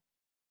data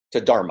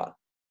to dharma,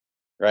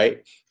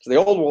 right? So the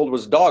old world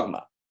was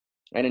dogma.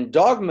 And in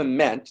dogma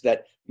meant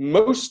that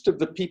most of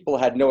the people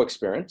had no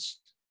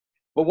experience,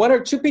 but one or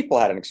two people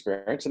had an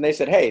experience, and they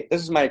said, hey,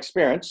 this is my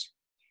experience.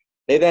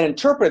 They then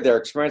interpreted their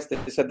experience. They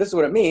said, this is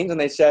what it means. And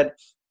they said,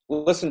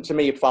 listen to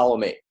me, follow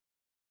me.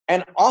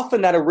 And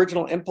often that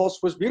original impulse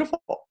was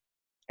beautiful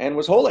and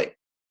was holy.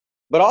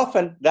 But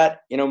often that,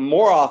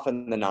 more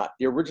often than not,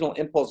 the original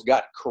impulse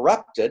got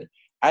corrupted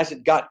as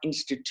it got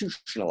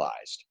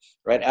institutionalized,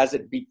 right? As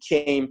it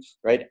became,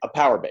 right, a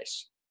power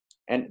base.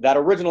 And that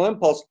original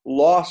impulse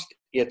lost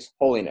its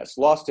holiness,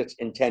 lost its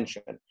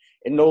intention.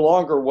 It no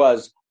longer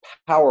was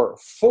power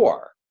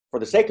for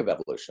the sake of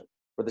evolution,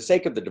 for the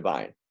sake of the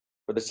divine,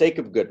 for the sake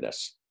of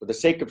goodness, for the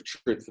sake of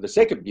truth, for the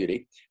sake of beauty.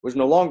 It was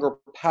no longer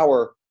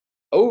power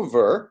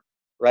over,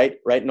 right?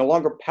 No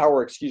longer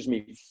power,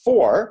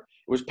 for,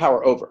 it was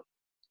power over,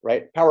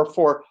 right? Power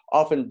for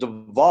often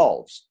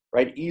devolves,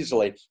 right,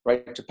 easily,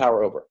 right, to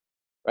power over,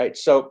 right?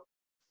 So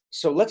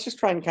let's just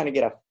try and kind of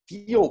get a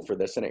feel for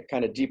this in a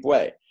kind of deep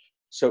way.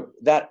 So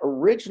that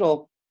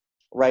original,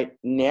 right,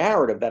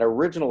 narrative, that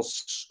original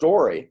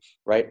story,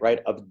 right,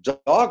 of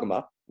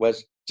dogma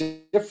was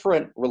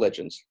different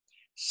religions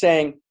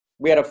saying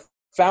we had a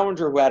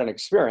founder who had an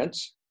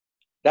experience.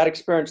 That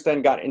experience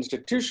then got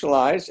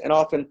institutionalized and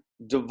often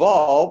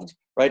devolved,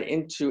 right,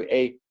 into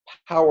a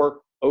power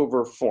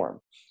over form.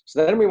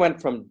 So then we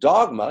went from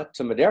dogma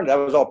to modernity. That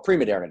was all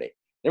pre-modernity.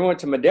 Then we went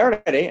to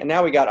modernity, and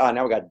now we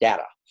got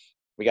data.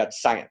 We got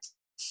science,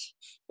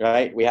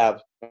 right? We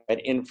have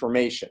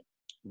information.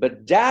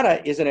 But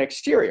data is an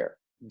exterior.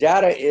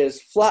 Data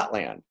is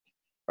flatland,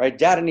 right?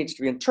 Data needs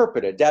to be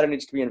interpreted. Data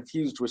needs to be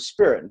infused with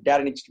spirit.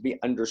 Data needs to be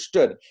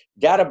understood.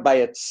 Data by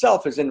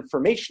itself is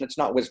information. It's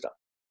not wisdom.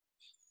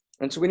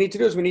 And so what we need to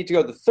do is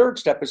the third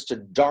step is to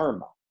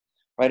dharma,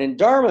 right? And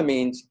dharma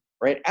means,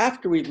 right,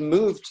 after we've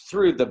moved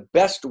through the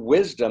best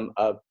wisdom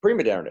of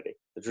pre-modernity,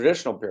 the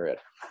traditional period,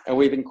 and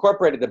we've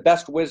incorporated the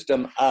best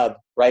wisdom of,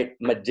 right,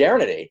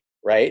 modernity,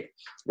 right,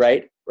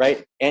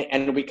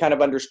 and we kind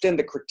of understand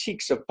the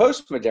critiques of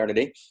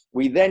post-modernity,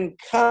 we then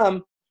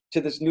come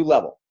to this new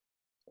level,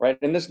 right?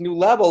 And this new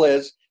level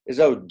is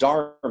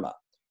dharma.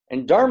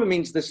 And dharma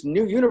means this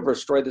new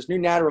universe story, this new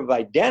narrative of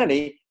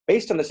identity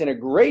based on this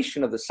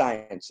integration of the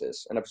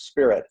sciences and of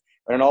spirit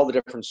and all the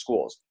different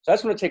schools. So I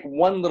just want to take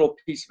one little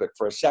piece of it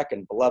for a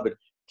second, beloved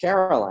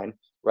Caroline,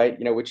 right?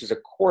 Which is a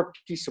core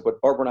piece of what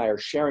Barbara and I are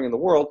sharing in the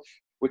world,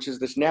 which is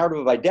this narrative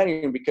of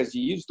identity. And because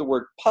you use the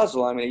word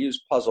puzzle, I'm going to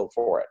use puzzle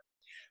for it.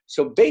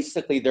 So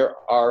basically there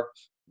are,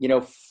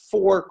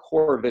 4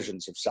 core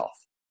visions of self.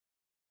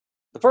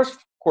 The first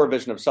core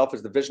vision of self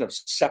is the vision of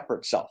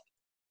separate self.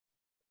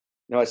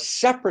 A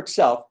separate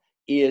self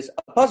is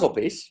a puzzle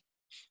piece,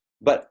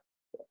 but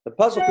the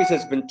puzzle piece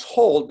has been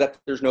told that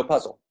there's no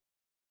puzzle.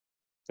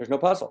 There's no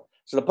puzzle.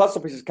 So the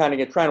puzzle piece is kind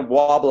of trying to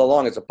wobble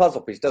along as a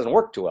puzzle piece. Doesn't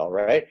work too well,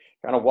 right?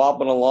 Kind of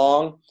wobbling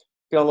along,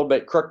 feeling a little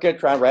bit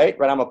crooked, right?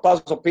 I'm a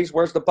puzzle piece.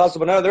 Where's the puzzle?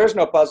 But no, there is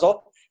no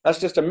puzzle. That's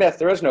just a myth.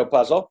 There is no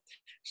puzzle.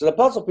 So the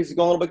puzzle piece is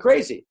going a little bit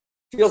crazy.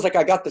 Feels like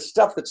I got the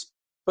stuff that's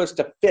supposed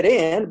to fit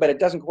in, but it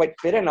doesn't quite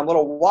fit in. I'm a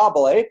little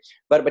wobbly,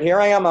 but here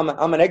I am.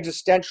 I'm an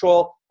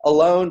existential,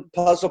 alone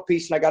puzzle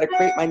piece, and I got to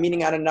create my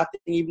meaning out of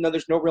nothing, even though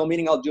there's no real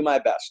meaning. I'll do my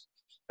best.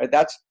 Right?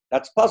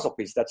 That's puzzle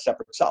piece. That's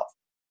separate self.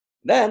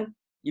 Then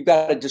you've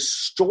got a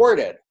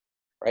distorted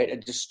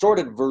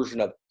version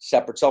of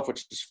separate self,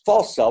 which is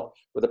false self,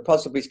 where the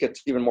puzzle piece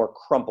gets even more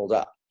crumpled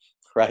up,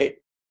 right?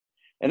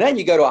 And then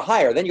you go to a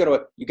higher, then you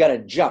got to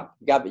jump.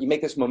 You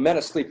make this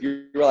momentous leap.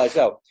 You realize,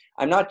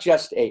 I'm not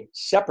just a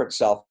separate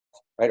self,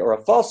 right, or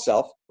a false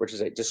self, which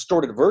is a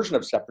distorted version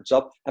of separate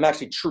self. I'm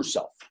actually true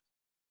self.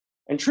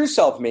 And true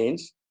self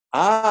means,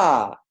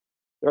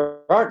 there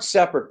aren't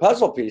separate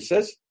puzzle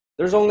pieces.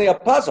 There's only a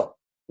puzzle.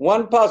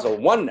 One puzzle,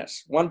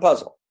 oneness, one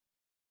puzzle.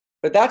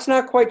 But that's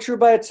not quite true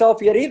by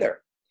itself yet either.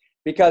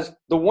 Because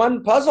the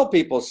one puzzle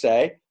people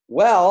say,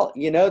 well,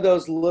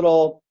 those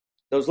little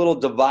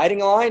dividing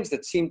lines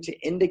that seem to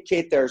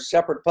indicate they're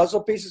separate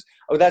puzzle pieces,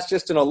 that's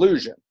just an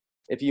illusion.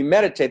 If you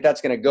meditate,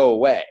 that's going to go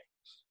away,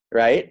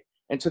 right?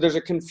 And so there's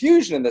a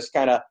confusion in this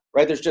kind of,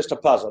 right, there's just a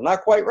puzzle.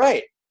 Not quite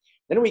right.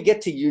 Then we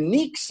get to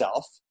unique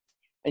self,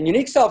 and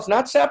unique self is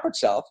not separate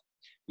self.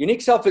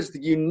 Unique self is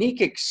the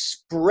unique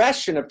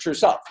expression of true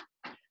self,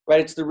 right?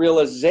 It's the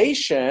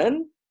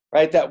realization,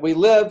 right, that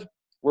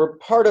we're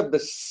part of the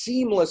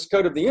seamless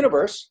code of the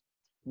universe,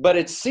 but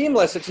it's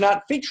seamless, it's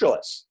not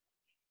featureless.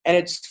 And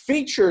its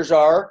features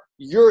are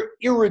your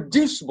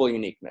irreducible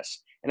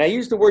uniqueness. And I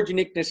use the word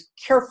uniqueness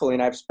carefully,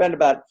 and I've spent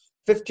about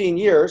 15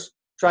 years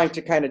trying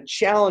to kind of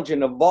challenge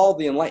and evolve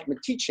the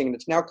Enlightenment teaching, and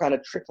it's now kind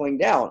of trickling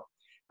down,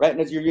 right?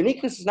 And your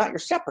uniqueness is not your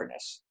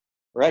separateness,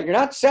 right? You're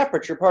not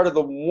separate. You're part of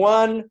the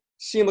one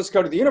seamless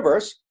code of the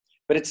universe,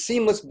 but it's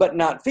seamless but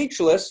not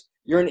featureless.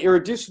 You're an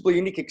irreducible,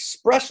 unique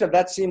expression of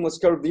that seamless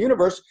code of the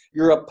universe.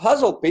 You're a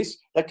puzzle piece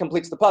that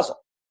completes the puzzle.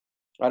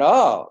 Right?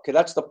 Oh, okay,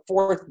 that's the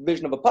fourth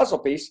vision of a puzzle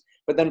piece.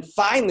 But then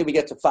finally we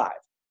get to 5.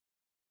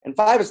 And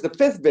 5 is the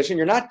 5th vision.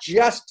 You're not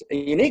just a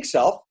unique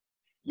self,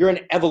 you're an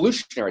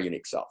evolutionary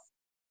unique self.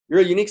 You're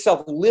a unique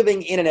self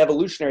living in an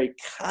evolutionary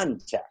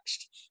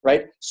context,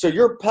 right? So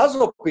your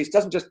puzzle piece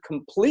doesn't just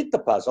complete the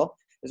puzzle.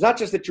 It's not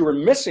just that you were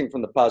missing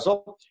from the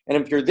puzzle, and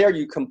if you're there,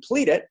 you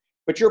complete it,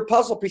 but your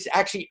puzzle piece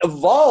actually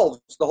evolves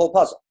the whole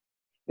puzzle.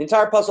 The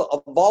entire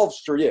puzzle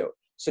evolves through you.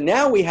 So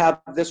now we have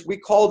this, we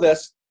call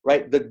this,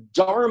 right, the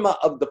Dharma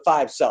of the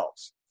 5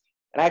 selves.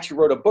 And I actually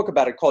wrote a book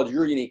about it called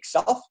Your Unique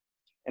Self,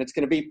 and it's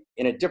going to be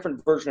in a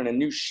different version in a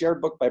new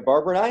shared book by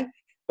Barbara and I.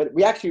 But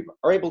we actually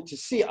are able to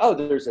see, oh,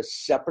 there's a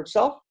separate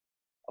self,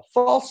 a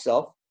false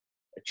self,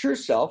 a true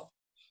self,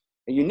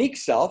 a unique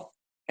self,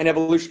 an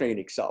evolutionary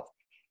unique self.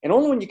 And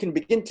only when you can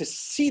begin to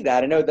see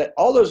that and know that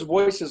all those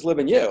voices live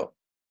in you,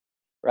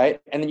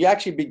 right? And then you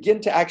actually begin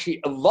to actually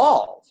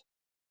evolve.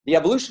 The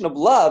evolution of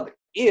love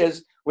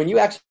is when you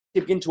actually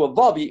begin to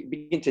evolve, you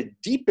begin to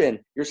deepen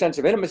your sense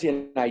of intimacy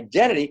and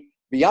identity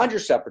beyond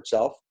your separate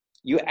self.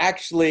 You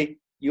actually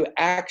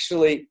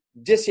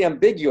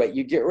disambiguate.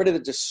 You get rid of the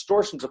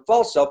distortions of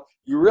false self.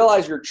 You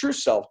realize your true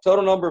self.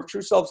 Total number of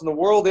true selves in the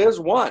world is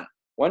one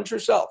true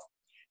self.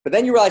 But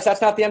then you realize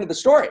that's not the end of the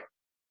story.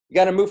 You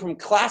got to move from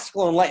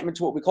classical enlightenment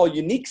to what we call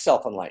unique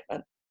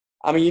self-enlightenment.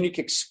 I'm a unique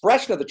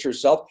expression of the true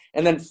self.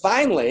 And then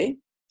finally,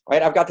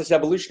 right, I've got this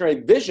evolutionary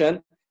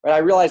vision, right? I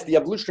realize the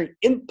evolutionary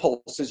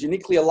impulse is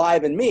uniquely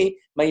alive in me.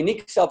 My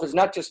unique self is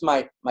not just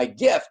my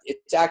gift.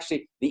 It's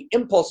actually the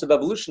impulse of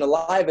evolution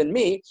alive in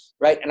me,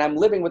 right? And I'm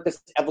living with this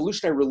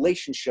evolutionary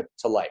relationship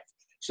to life.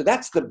 So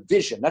that's the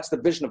vision. That's the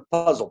vision of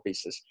puzzle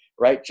pieces,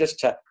 right? Just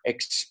to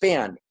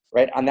expand,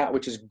 right, on that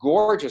which is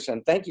gorgeous.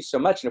 And thank you so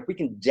much. And if we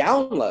can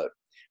download,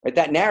 right,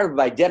 that narrative of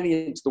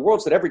identity into the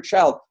world so that every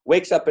child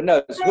wakes up and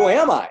knows, who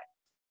am I?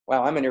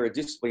 Wow, I'm an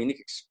irreducible,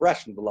 unique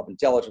expression of the love,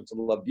 intelligence, and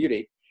the love,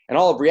 beauty. And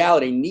all of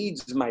reality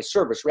needs my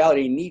service.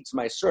 Reality needs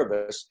my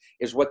service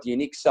is what the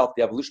unique self,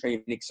 the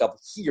evolutionary unique self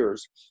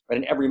hears, right,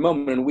 in every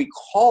moment. And we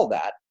call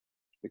that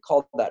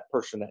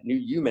person, that new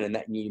human and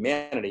that new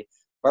humanity,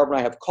 Barbara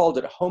and I have called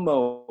it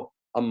Homo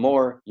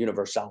Amor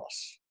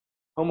Universalis.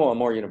 Homo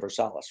Amor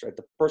Universalis, right?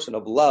 The person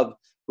of love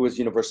who is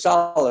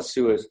universalis,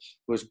 who is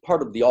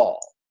part of the all,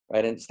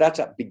 right? And that's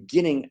a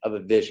beginning of a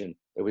vision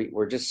that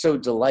we're just so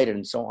delighted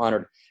and so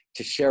honored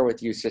to share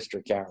with you,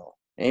 Sister Carol.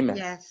 Amen.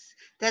 Yes,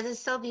 that is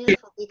so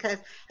beautiful because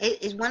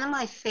it is one of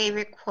my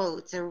favorite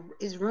quotes,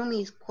 is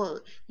Rumi's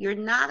quote, "You're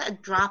not a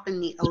drop in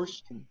the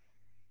ocean.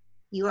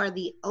 You are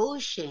the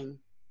ocean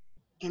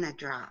in a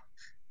drop."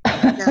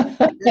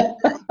 The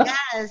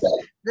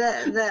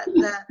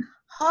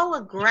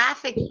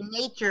holographic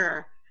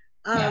nature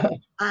of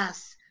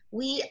us.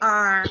 We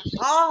are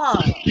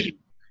all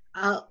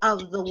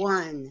of the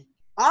one.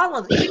 All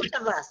of each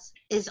of us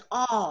is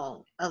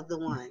all of the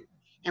one.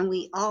 And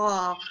we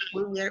all,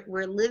 when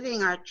we're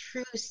living our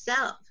true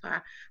self,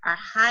 our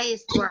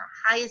highest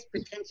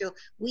potential,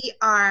 we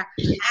are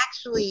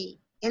actually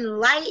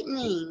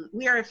enlightening,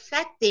 we are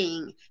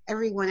affecting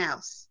everyone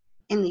else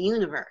in the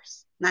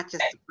universe, not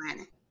just the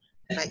planet.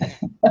 But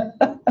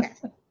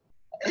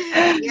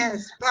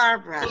yes,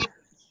 Barbara.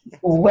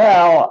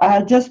 Well,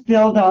 I'll just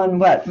build on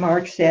what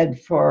Marc said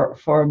for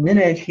a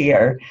minute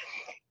here.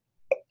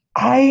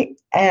 I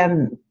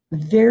am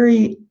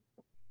very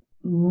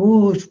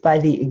moved by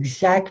the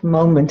exact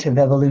moment of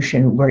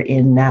evolution we're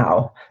in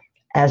now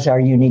as our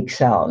unique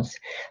selves,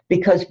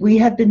 because we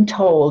have been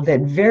told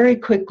that very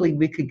quickly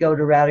we could go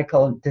to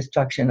radical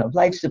destruction of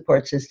life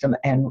support system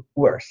and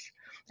worse,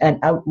 and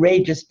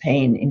outrageous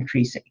pain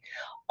increasing.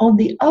 On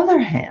the other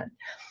hand,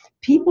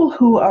 people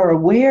who are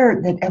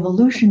aware that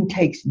evolution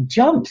takes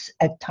jumps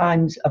at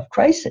times of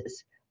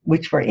crisis,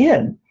 which we're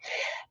in,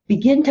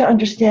 begin to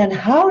understand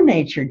how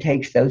nature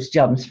takes those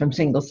jumps from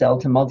single cell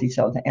to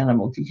multi-cell to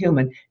animal to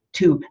human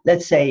to,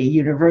 let's say,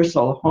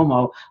 universal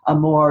Homo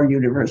Amor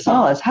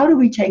Universalis. How do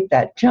we take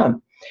that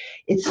jump?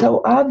 It's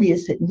so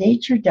obvious that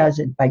nature does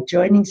it by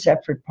joining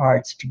separate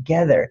parts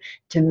together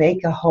to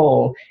make a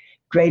whole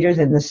greater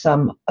than the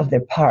sum of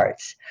their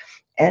parts.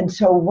 And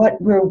so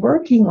what we're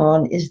working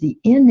on is the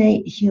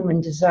innate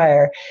human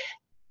desire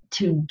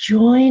to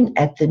join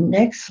at the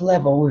next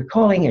level. We're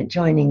calling it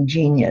joining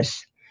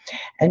genius.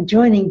 And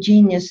joining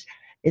genius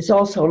is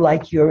also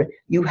like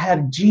you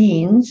have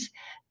genes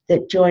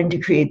that join to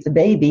create the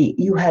baby.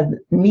 You have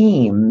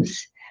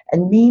memes,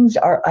 and memes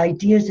are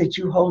ideas that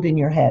you hold in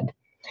your head.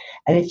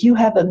 And if you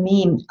have a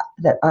meme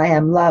that I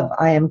am love,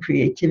 I am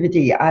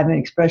creativity, I'm an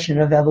expression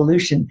of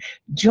evolution,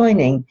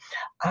 joining,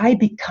 I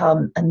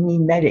become a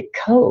memetic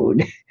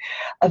code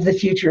of the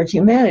future of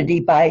humanity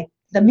by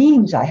the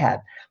memes I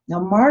have. Now,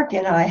 Marc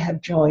and I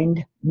have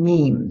joined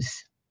memes.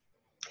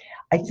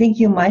 I think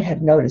you might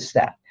have noticed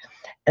that.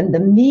 And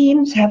the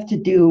memes have to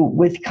do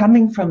with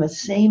coming from a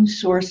same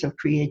source of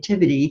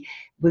creativity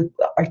with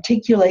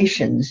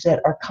articulations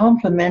that are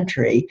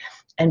complementary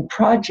and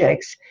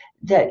projects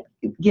that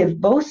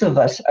give both of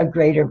us a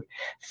greater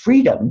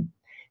freedom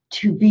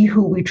to be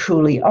who we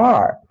truly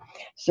are.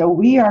 So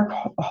we are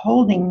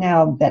holding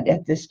now that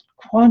at this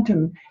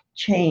quantum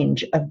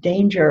change of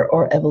danger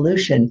or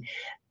evolution,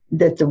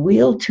 that the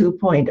Wheel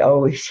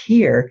 2.0 is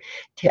here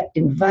to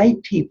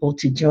invite people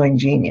to join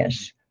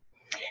Genius,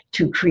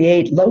 to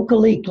create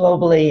locally,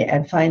 globally,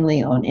 and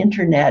finally on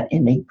internet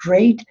in a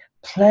great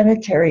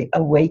planetary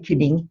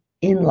awakening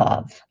in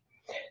love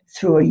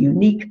through a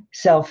unique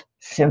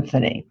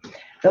self-symphony.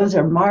 Those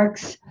are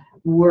Marx's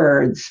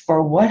words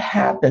for what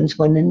happens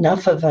when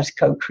enough of us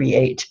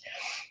co-create.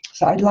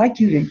 So I'd like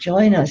you to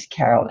join us,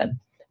 Carolyn.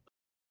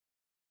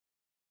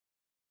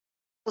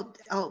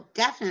 Oh,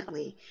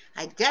 definitely.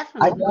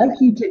 Definitely. I'd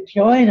like you to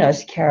join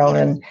us,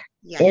 Carolyn,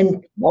 Yes.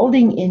 in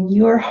holding in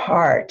your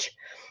heart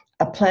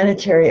a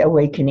planetary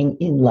awakening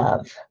in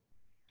love,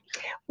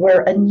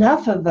 where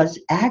enough of us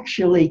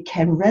actually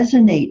can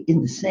resonate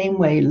in the same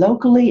way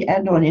locally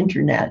and on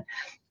internet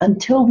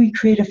until we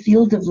create a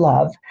field of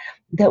love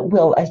that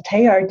will, as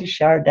Teilhard de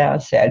Chardin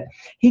said,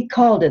 he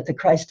called it the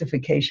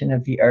Christification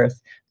of the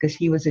earth because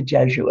he was a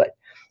Jesuit.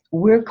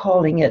 We're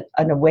calling it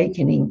an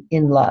awakening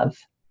in love.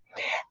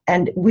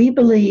 And we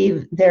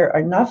believe there are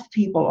enough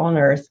people on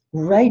earth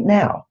right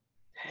now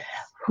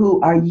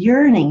who are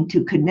yearning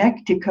to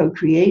connect, to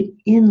co-create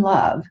in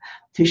love,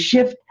 to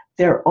shift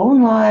their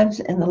own lives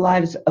and the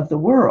lives of the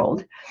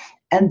world,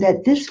 and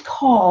that this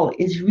call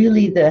is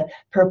really the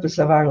purpose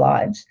of our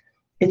lives.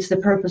 It's the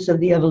purpose of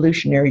the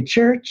Evolutionary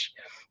Church.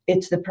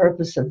 It's the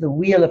purpose of the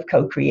Wheel of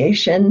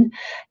Co-Creation.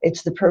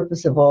 It's the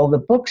purpose of all the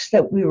books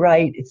that we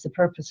write. It's the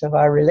purpose of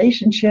our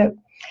relationship.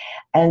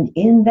 And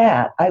in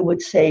that, I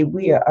would say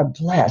we are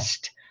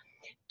blessed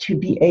to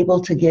be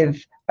able to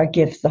give our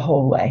gift the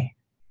whole way.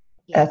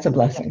 That's a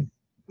blessing.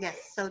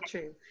 Yes, so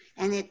true.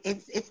 And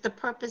it's the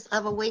purpose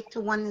of Awake to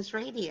Oneness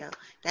Radio.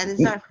 That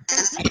is our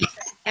purpose.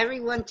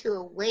 Everyone to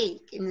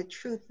awake in the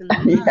truth and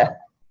the love. Yeah.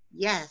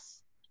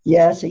 Yes.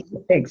 Yes,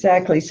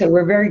 exactly. So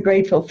we're very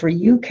grateful for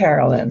you,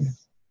 Carolyn.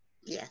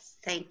 Yes,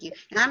 thank you.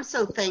 And I'm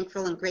so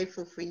thankful and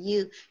grateful for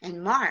you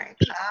and Marc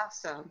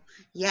also.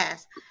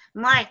 Yes.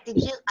 Marc, did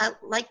you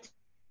like to...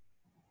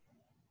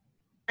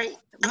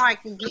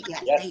 Marc, did you...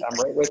 Yes, I'm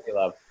right with you,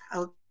 love.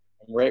 Oh.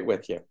 I'm right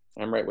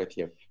with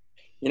you.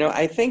 You know,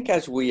 I think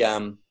as we,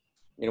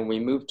 we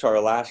move to our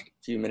last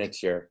few minutes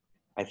here,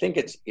 I think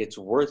it's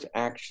worth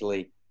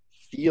actually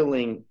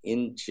feeling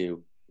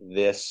into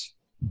this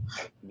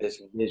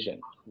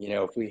vision. You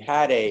know, if we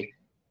had a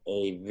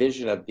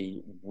vision of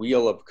the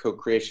Wheel of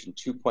Co-Creation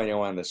 2.0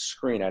 on the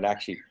screen, I'd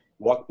actually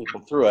walk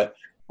people through it.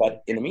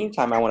 But in the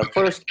meantime, I want to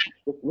first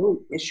really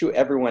issue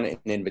everyone an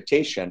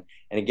invitation.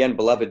 And again,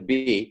 beloved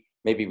B,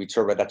 maybe we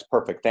serve it. That's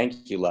perfect.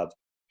 Thank you, love.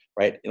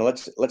 Right? And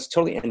let's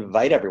totally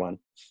invite everyone,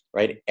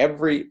 right?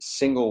 Every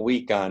single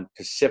week on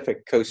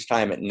Pacific Coast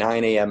time at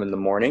 9 a.m. in the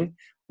morning,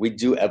 we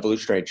do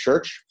Evolutionary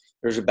Church.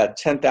 There's about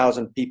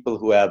 10,000 people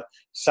who have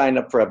signed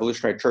up for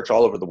Evolutionary Church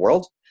all over the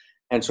world.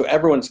 And so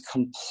everyone's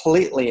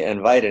completely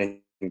invited.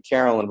 And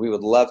Carolyn, we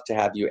would love to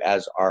have you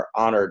as our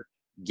honored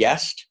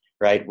guest,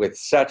 right? With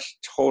such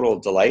total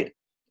delight.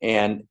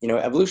 And,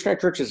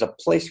 Evolutionary Church is a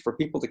place for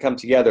people to come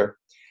together,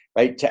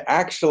 right? To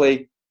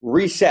actually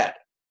reset.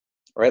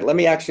 All right, let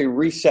me actually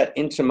reset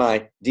into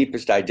my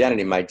deepest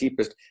identity, my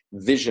deepest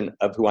vision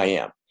of who I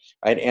am.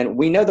 Right, and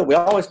we know that we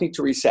always need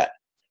to reset.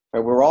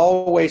 Right, we're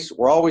always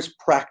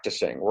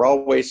practicing. We're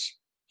always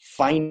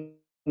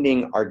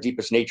finding our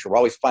deepest nature. We're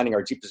always finding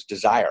our deepest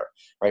desire.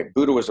 Right,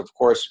 Buddha was, of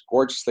course,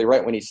 gorgeously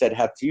right when he said,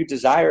 "Have few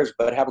desires,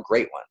 but have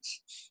great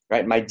ones."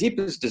 Right, my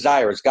deepest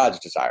desire is God's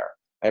desire.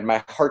 Right,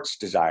 my heart's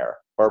desire,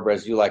 Barbara,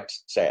 as you like to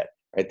say it.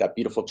 Right, that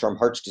beautiful term,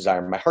 heart's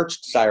desire. My heart's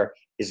desire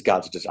is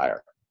God's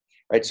desire.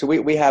 Right, so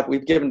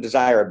we've given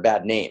desire a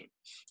bad name.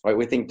 Right,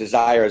 we think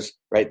desire is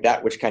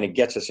that which kind of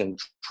gets us in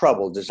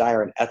trouble.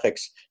 Desire and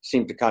ethics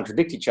seem to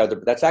contradict each other,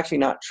 but that's actually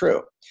not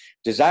true.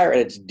 Desire at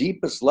its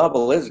deepest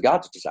level is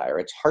God's desire.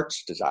 It's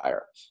heart's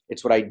desire.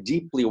 It's what I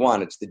deeply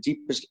want. It's the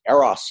deepest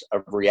eros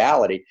of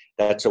reality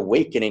that's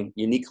awakening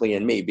uniquely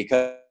in me.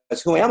 Because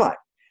who am I?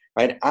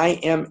 Right, I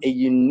am a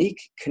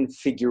unique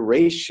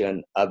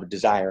configuration of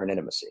desire and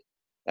intimacy.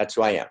 That's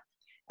who I am.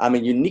 I'm a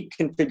unique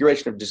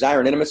configuration of desire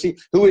and intimacy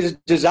who is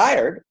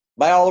desired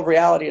by all of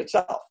reality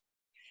itself.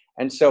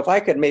 And so if I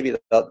could maybe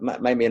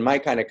in my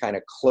kind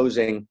of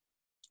closing,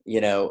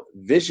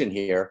 vision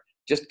here,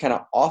 just kind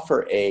of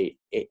offer a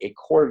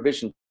core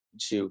vision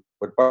to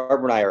what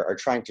Barbara and I are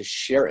trying to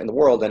share in the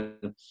world.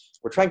 And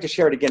we're trying to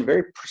share it again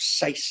very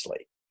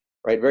precisely,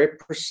 right? Very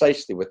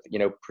precisely with,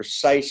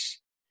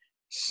 precise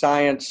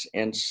science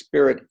and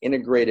spirit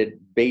integrated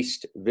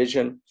based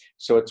vision.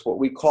 So it's what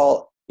we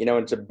call,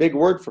 it's a big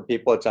word for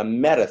people. It's a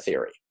meta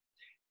theory,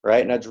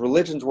 right? And as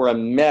religions, we're a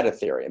meta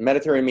theory. A meta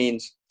theory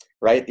means,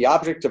 right, the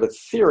object of a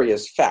theory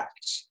is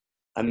facts.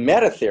 A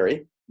meta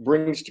theory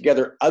brings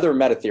together other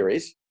meta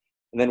theories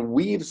and then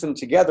weaves them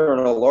together in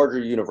a larger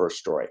universe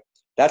story.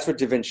 That's what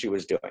Da Vinci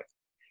was doing.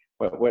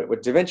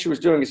 What Da Vinci was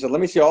doing, he said,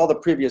 let me see all the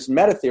previous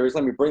meta theories.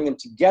 Let me bring them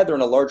together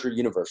in a larger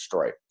universe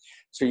story.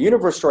 So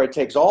universe story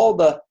takes all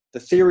the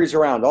theories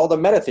around, all the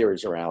meta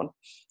theories around,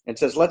 and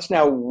says, let's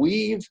now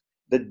weave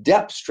the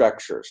depth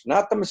structures,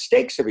 not the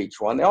mistakes of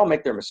each one. They all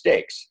make their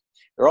mistakes.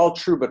 They're all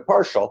true but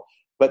partial,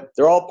 but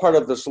they're all part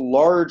of this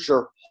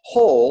larger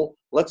whole.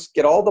 Let's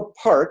get all the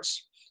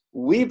parts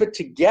weave it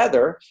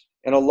together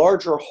in a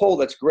larger whole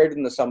that's greater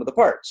than the sum of the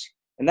parts.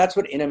 And that's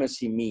what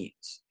intimacy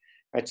means.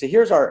 Right? So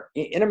here's our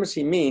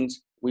intimacy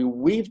means we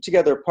weave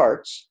together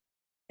parts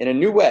in a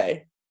new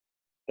way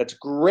that's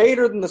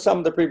greater than the sum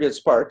of the previous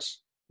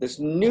parts, this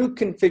new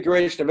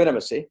configuration of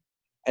intimacy,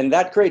 and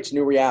that creates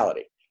new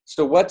reality.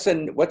 So what's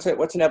an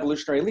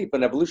evolutionary leap?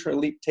 An evolutionary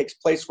leap takes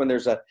place when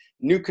there's a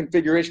new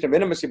configuration of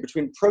intimacy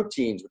between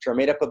proteins, which are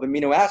made up of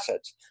amino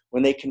acids.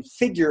 When they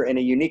configure in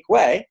a unique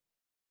way,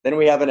 then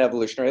we have an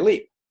evolutionary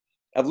leap.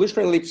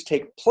 Evolutionary leaps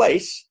take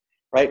place,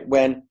 right,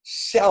 when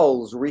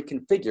cells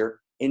reconfigure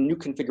in new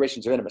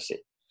configurations of intimacy.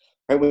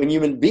 Right? When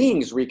human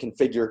beings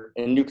reconfigure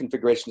in new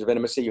configurations of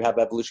intimacy, you have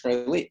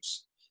evolutionary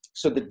leaps.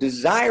 So the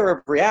desire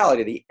of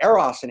reality, the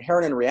eros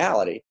inherent in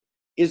reality,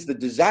 is the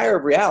desire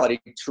of reality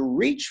to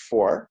reach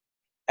for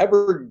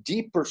ever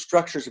deeper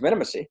structures of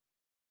intimacy,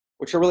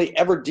 which are really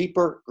ever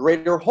deeper,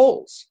 greater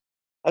wholes.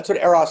 That's what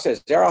eros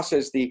is. Eros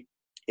is the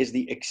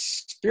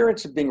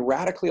experience of being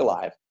radically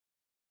alive,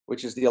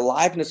 which is the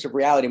aliveness of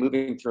reality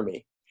moving through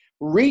me,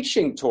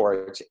 reaching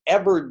towards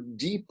ever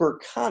deeper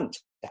contact,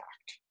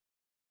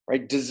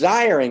 right?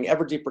 Desiring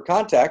ever deeper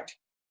contact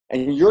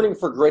and yearning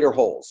for greater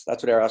wholes.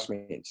 That's what eros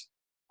means.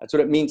 That's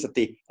what it means at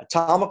the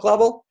atomic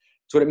level.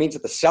 It's what it means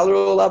at the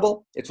cellular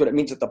level. It's what it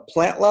means at the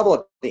plant level,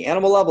 at the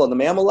animal level, and the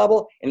mammal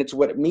level, and it's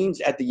what it means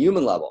at the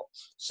human level.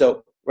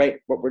 So, right,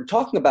 what we're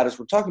talking about is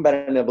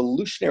an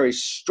evolutionary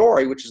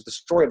story, which is the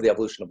story of the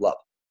evolution of love.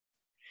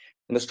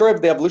 And the story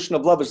of the evolution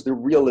of love is the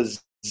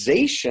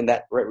realization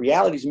that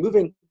reality is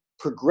moving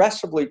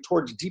progressively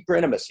towards deeper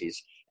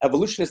intimacies.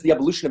 Evolution is the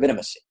evolution of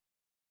intimacy.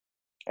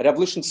 And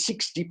evolution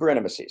seeks deeper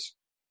intimacies.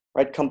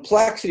 Right?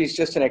 Complexity is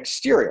just an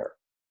exterior.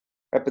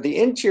 Right? But the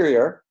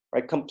interior,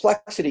 right,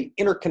 complexity,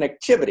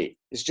 interconnectivity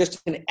is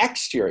just an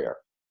exterior.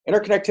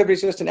 Interconnectivity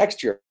is just an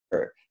exterior.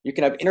 You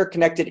can have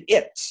interconnected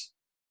its,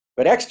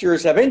 but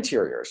exteriors have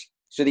interiors.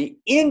 So the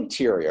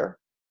interior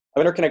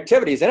of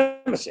interconnectivity is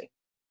intimacy.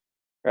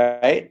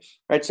 Right?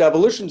 Right. So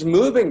evolution's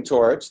moving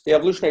towards the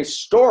evolutionary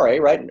story,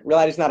 right?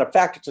 Reality is not a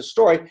fact, it's a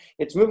story.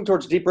 It's moving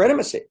towards deeper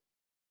intimacy.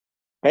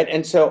 Right.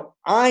 And so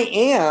I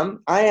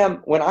am,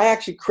 when I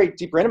actually create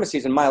deeper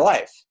intimacies in my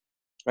life,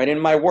 right, in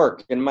my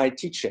work, in my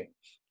teaching,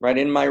 right,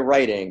 in my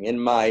writing, in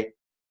my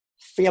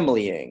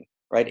familying,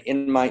 right,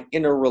 in my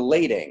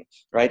interrelating,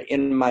 right,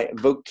 in my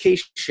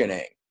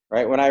vocationing,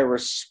 right, when I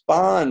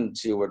respond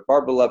to what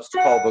Barbara loves to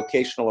call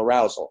vocational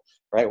arousal,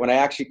 right, when I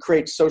actually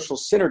create social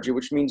synergy,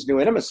 which means new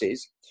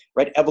intimacies,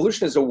 right,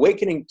 evolution is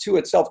awakening to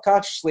itself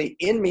consciously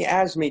in me,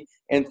 as me,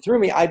 and through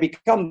me. I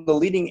become the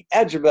leading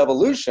edge of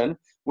evolution,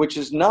 which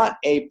is not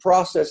a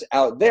process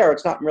out there.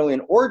 It's not merely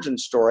an origin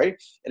story.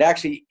 It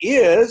actually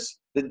is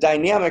the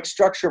dynamic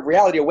structure of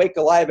reality awake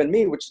alive in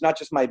me, which is not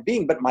just my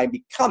being, but my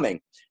becoming,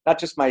 not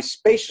just my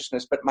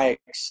spaciousness, but my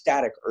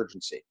ecstatic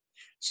urgency.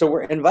 So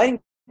we're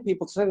inviting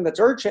people to something that's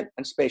urgent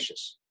and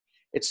spacious.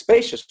 It's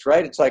spacious,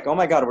 right? It's like, oh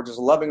my God, we're just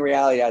loving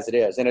reality as it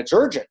is. And it's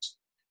urgent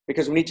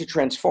because we need to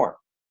transform,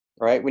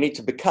 right? We need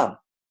to become,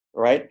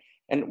 right?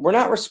 And we're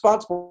not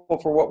responsible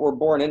for what we're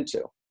born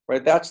into,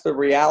 right? That's the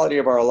reality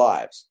of our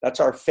lives. That's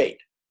our fate.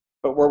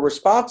 But we're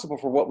responsible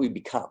for what we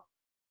become.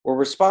 We're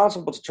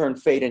responsible to turn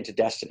fate into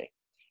destiny.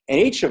 And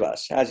each of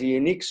us has a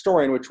unique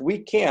story in which we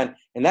can,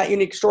 and that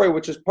unique story,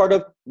 which is part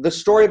of the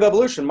story of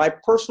evolution, my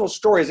personal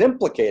story is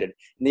implicated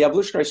in the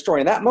evolutionary story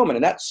in that moment,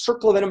 in that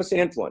circle of intimacy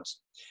and influence,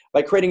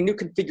 by creating new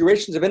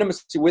configurations of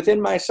intimacy within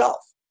myself,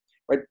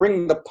 right?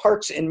 Bringing the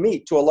parts in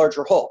me to a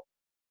larger whole,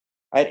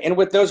 right? And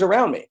with those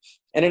around me.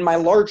 And in my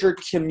larger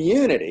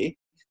community,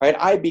 right,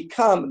 I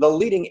become the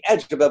leading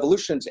edge of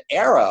evolution's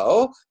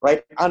arrow,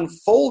 right,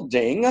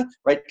 unfolding,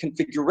 right,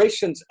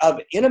 configurations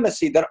of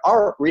intimacy that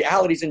are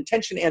reality's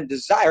intention and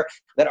desire,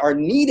 that are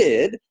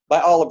needed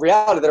by all of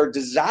reality, that are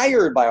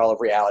desired by all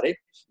of reality,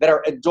 that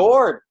are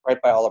adored,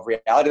 right, by all of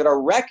reality, that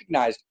are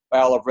recognized by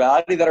all of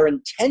reality, that are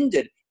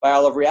intended by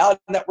all of reality,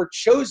 and that were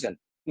chosen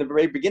in the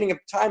very beginning of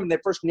time, in the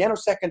first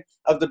nanosecond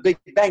of the Big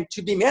Bang,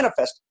 to be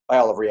manifest by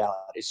all of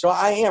reality. So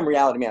I am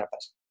reality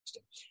manifesting.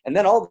 And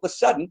then all of a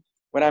sudden,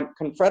 when I'm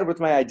confronted with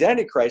my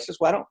identity crisis,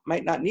 well,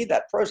 might not need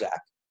that Prozac,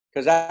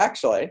 because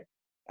actually,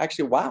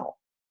 wow,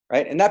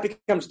 right? And that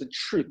becomes the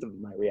truth of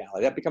my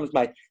reality. That becomes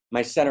my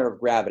center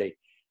of gravity.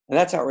 And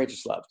that's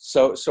outrageous love.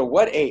 So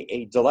what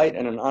a delight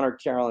and an honor,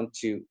 Carolyn,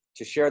 to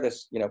share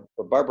this,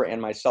 for Barbara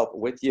and myself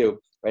with you,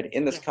 right,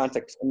 in this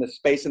context, in this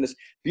space, in this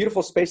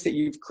beautiful space that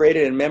you've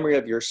created in memory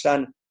of your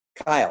son,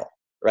 Kyle,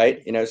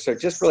 right? So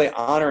just really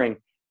honoring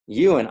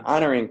you and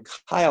honoring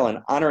Kyle and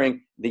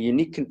honoring the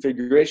unique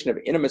configuration of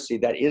intimacy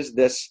that is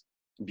this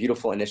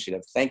beautiful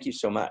initiative. Thank you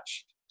so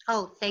much.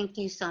 Oh, thank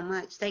you so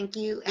much. Thank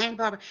you and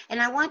Barbara. And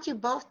I want you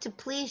both to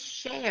please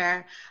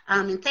share.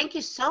 And thank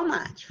you so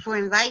much for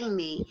inviting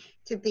me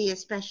to be a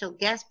special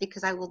guest,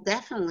 because I will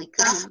definitely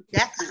come.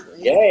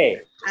 Definitely.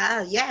 Yay.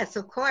 Yes,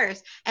 of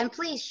course. And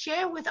please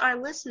share with our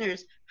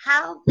listeners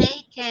how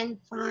they can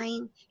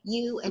find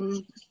you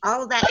and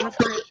all of that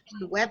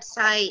information,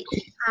 website,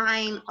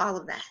 time, all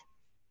of that.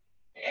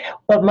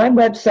 Well, my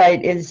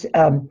website is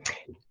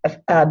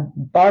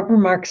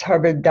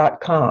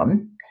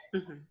barbaramarxhubbard.com,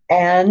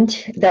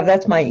 And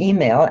that's my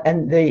email.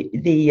 And the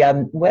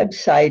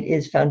website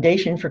is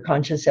Foundation for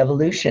Conscious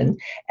Evolution.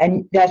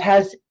 And that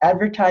has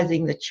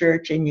advertising the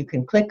church, and you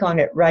can click on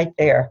it right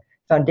there.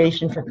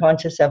 Foundation for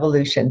Conscious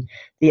Evolution.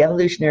 The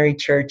Evolutionary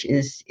Church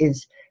is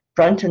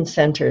front and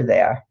center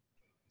there.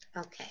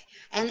 Okay.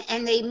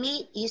 And they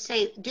meet, you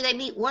say, do they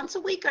meet once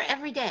a week or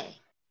every day?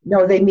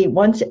 No, they meet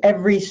once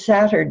every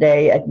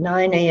Saturday at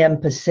 9 a.m.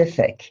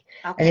 Pacific.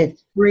 Okay. And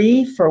it's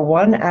free for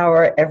 1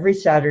 hour every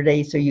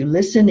Saturday. So you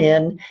listen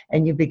in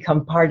and you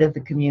become part of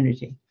the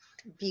community.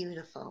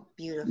 Beautiful,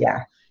 beautiful.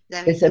 Yeah.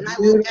 That It's a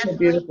beautiful,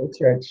 beautiful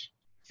church.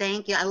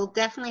 Thank you. I will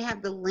definitely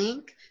have the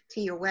link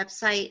to your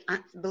website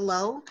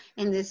below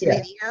in this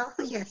Yes.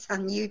 video. Yes,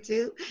 on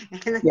YouTube.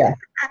 And, Yeah.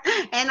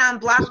 and on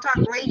Blog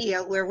Talk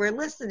Radio where we're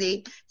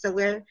listening. So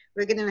we're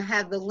going to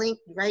have the link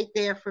right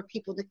there for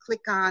people to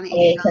click on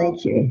and,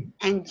 Thank you.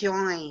 and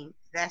join.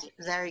 That's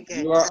very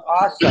good. You are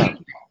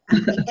awesome.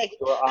 Okay.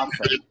 You are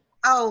awesome.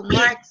 Oh,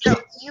 Mark, so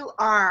you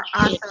are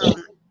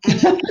awesome. And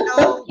it's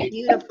so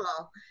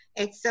beautiful.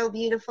 It's so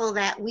beautiful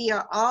that we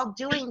are all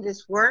doing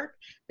this work,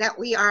 that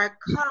we are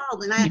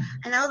called. And I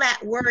know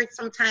that word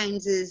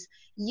sometimes is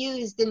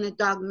used in a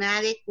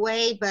dogmatic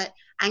way, but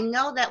I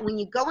know that when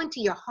you go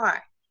into your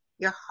heart,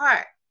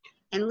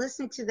 and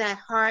listen to that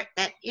heart,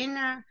 that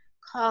inner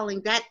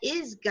calling, that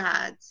is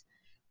God's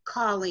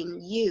calling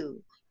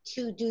you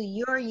to do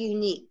your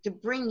unique, to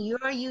bring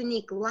your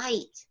unique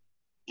light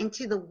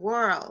into the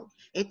world.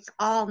 It's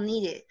all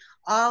needed.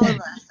 All of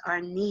us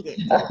are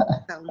needed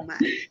so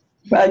much.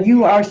 Well,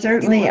 you are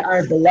certainly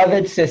our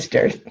beloved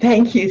sister.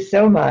 Thank you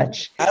so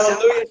much.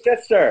 Hallelujah,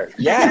 sister.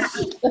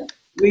 Yes.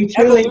 We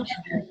truly.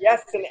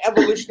 Yes, an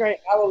evolutionary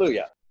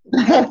hallelujah.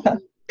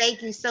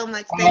 Thank you so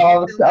much.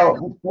 Thank you so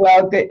much.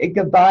 Well,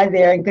 goodbye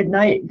there, and good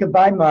night.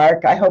 Goodbye,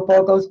 Mark. I hope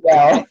all goes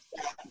well.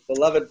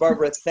 Beloved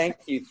Barbara, thank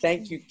you.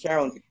 Thank you,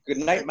 Carolyn. Good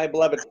night, my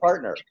beloved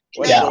partner.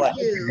 Thank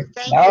you.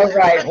 Thank All you.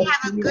 right. Everybody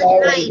have a good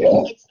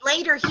night. It's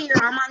later here.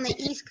 I'm on the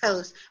East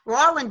Coast. We're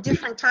all in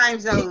different time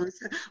zones.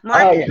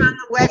 Mark is on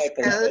the West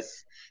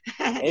Coast.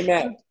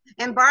 Amen.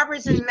 And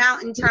Barbara's in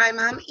Mountain Time.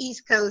 I'm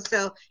East Coast,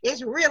 so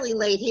it's really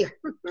late here.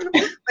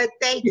 But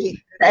thank you.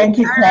 Thank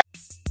you.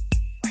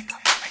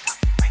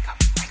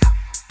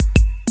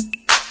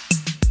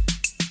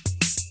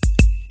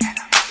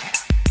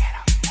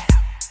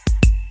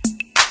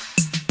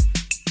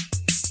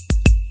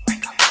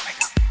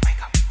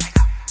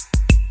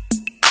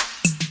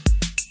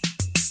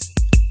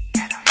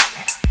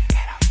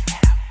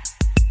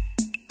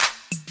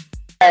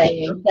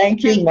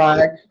 Thank you,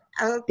 Mark.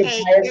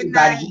 Okay, Goodbye, good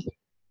night. everybody.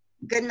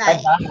 Good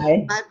night.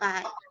 Bye-bye.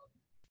 Bye-bye.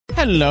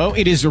 Hello,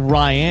 it is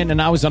Ryan,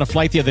 and I was on a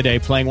flight the other day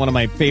playing one of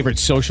my favorite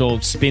social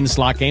spin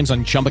slot games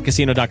on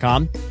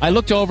ChumbaCasino.com. I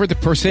looked over at the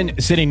person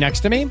sitting next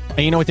to me, and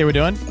you know what they were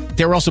doing?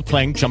 They were also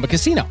playing Chumba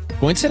Casino.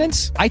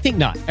 Coincidence? I think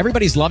not.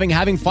 Everybody's loving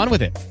having fun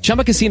with it.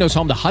 Chumba Casino is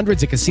home to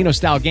hundreds of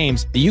casino-style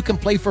games that you can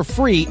play for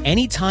free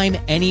anytime,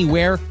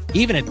 anywhere,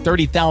 even at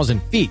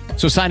 30,000 feet.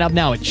 So sign up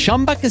now at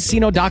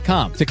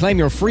ChumbaCasino.com to claim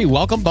your free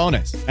welcome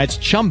bonus. That's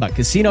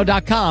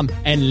ChumbaCasino.com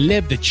and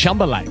live the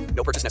Chumba life.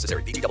 No purchase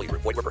necessary. VGW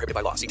Group. Void where prohibited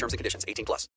by law. See terms and conditions. 18+.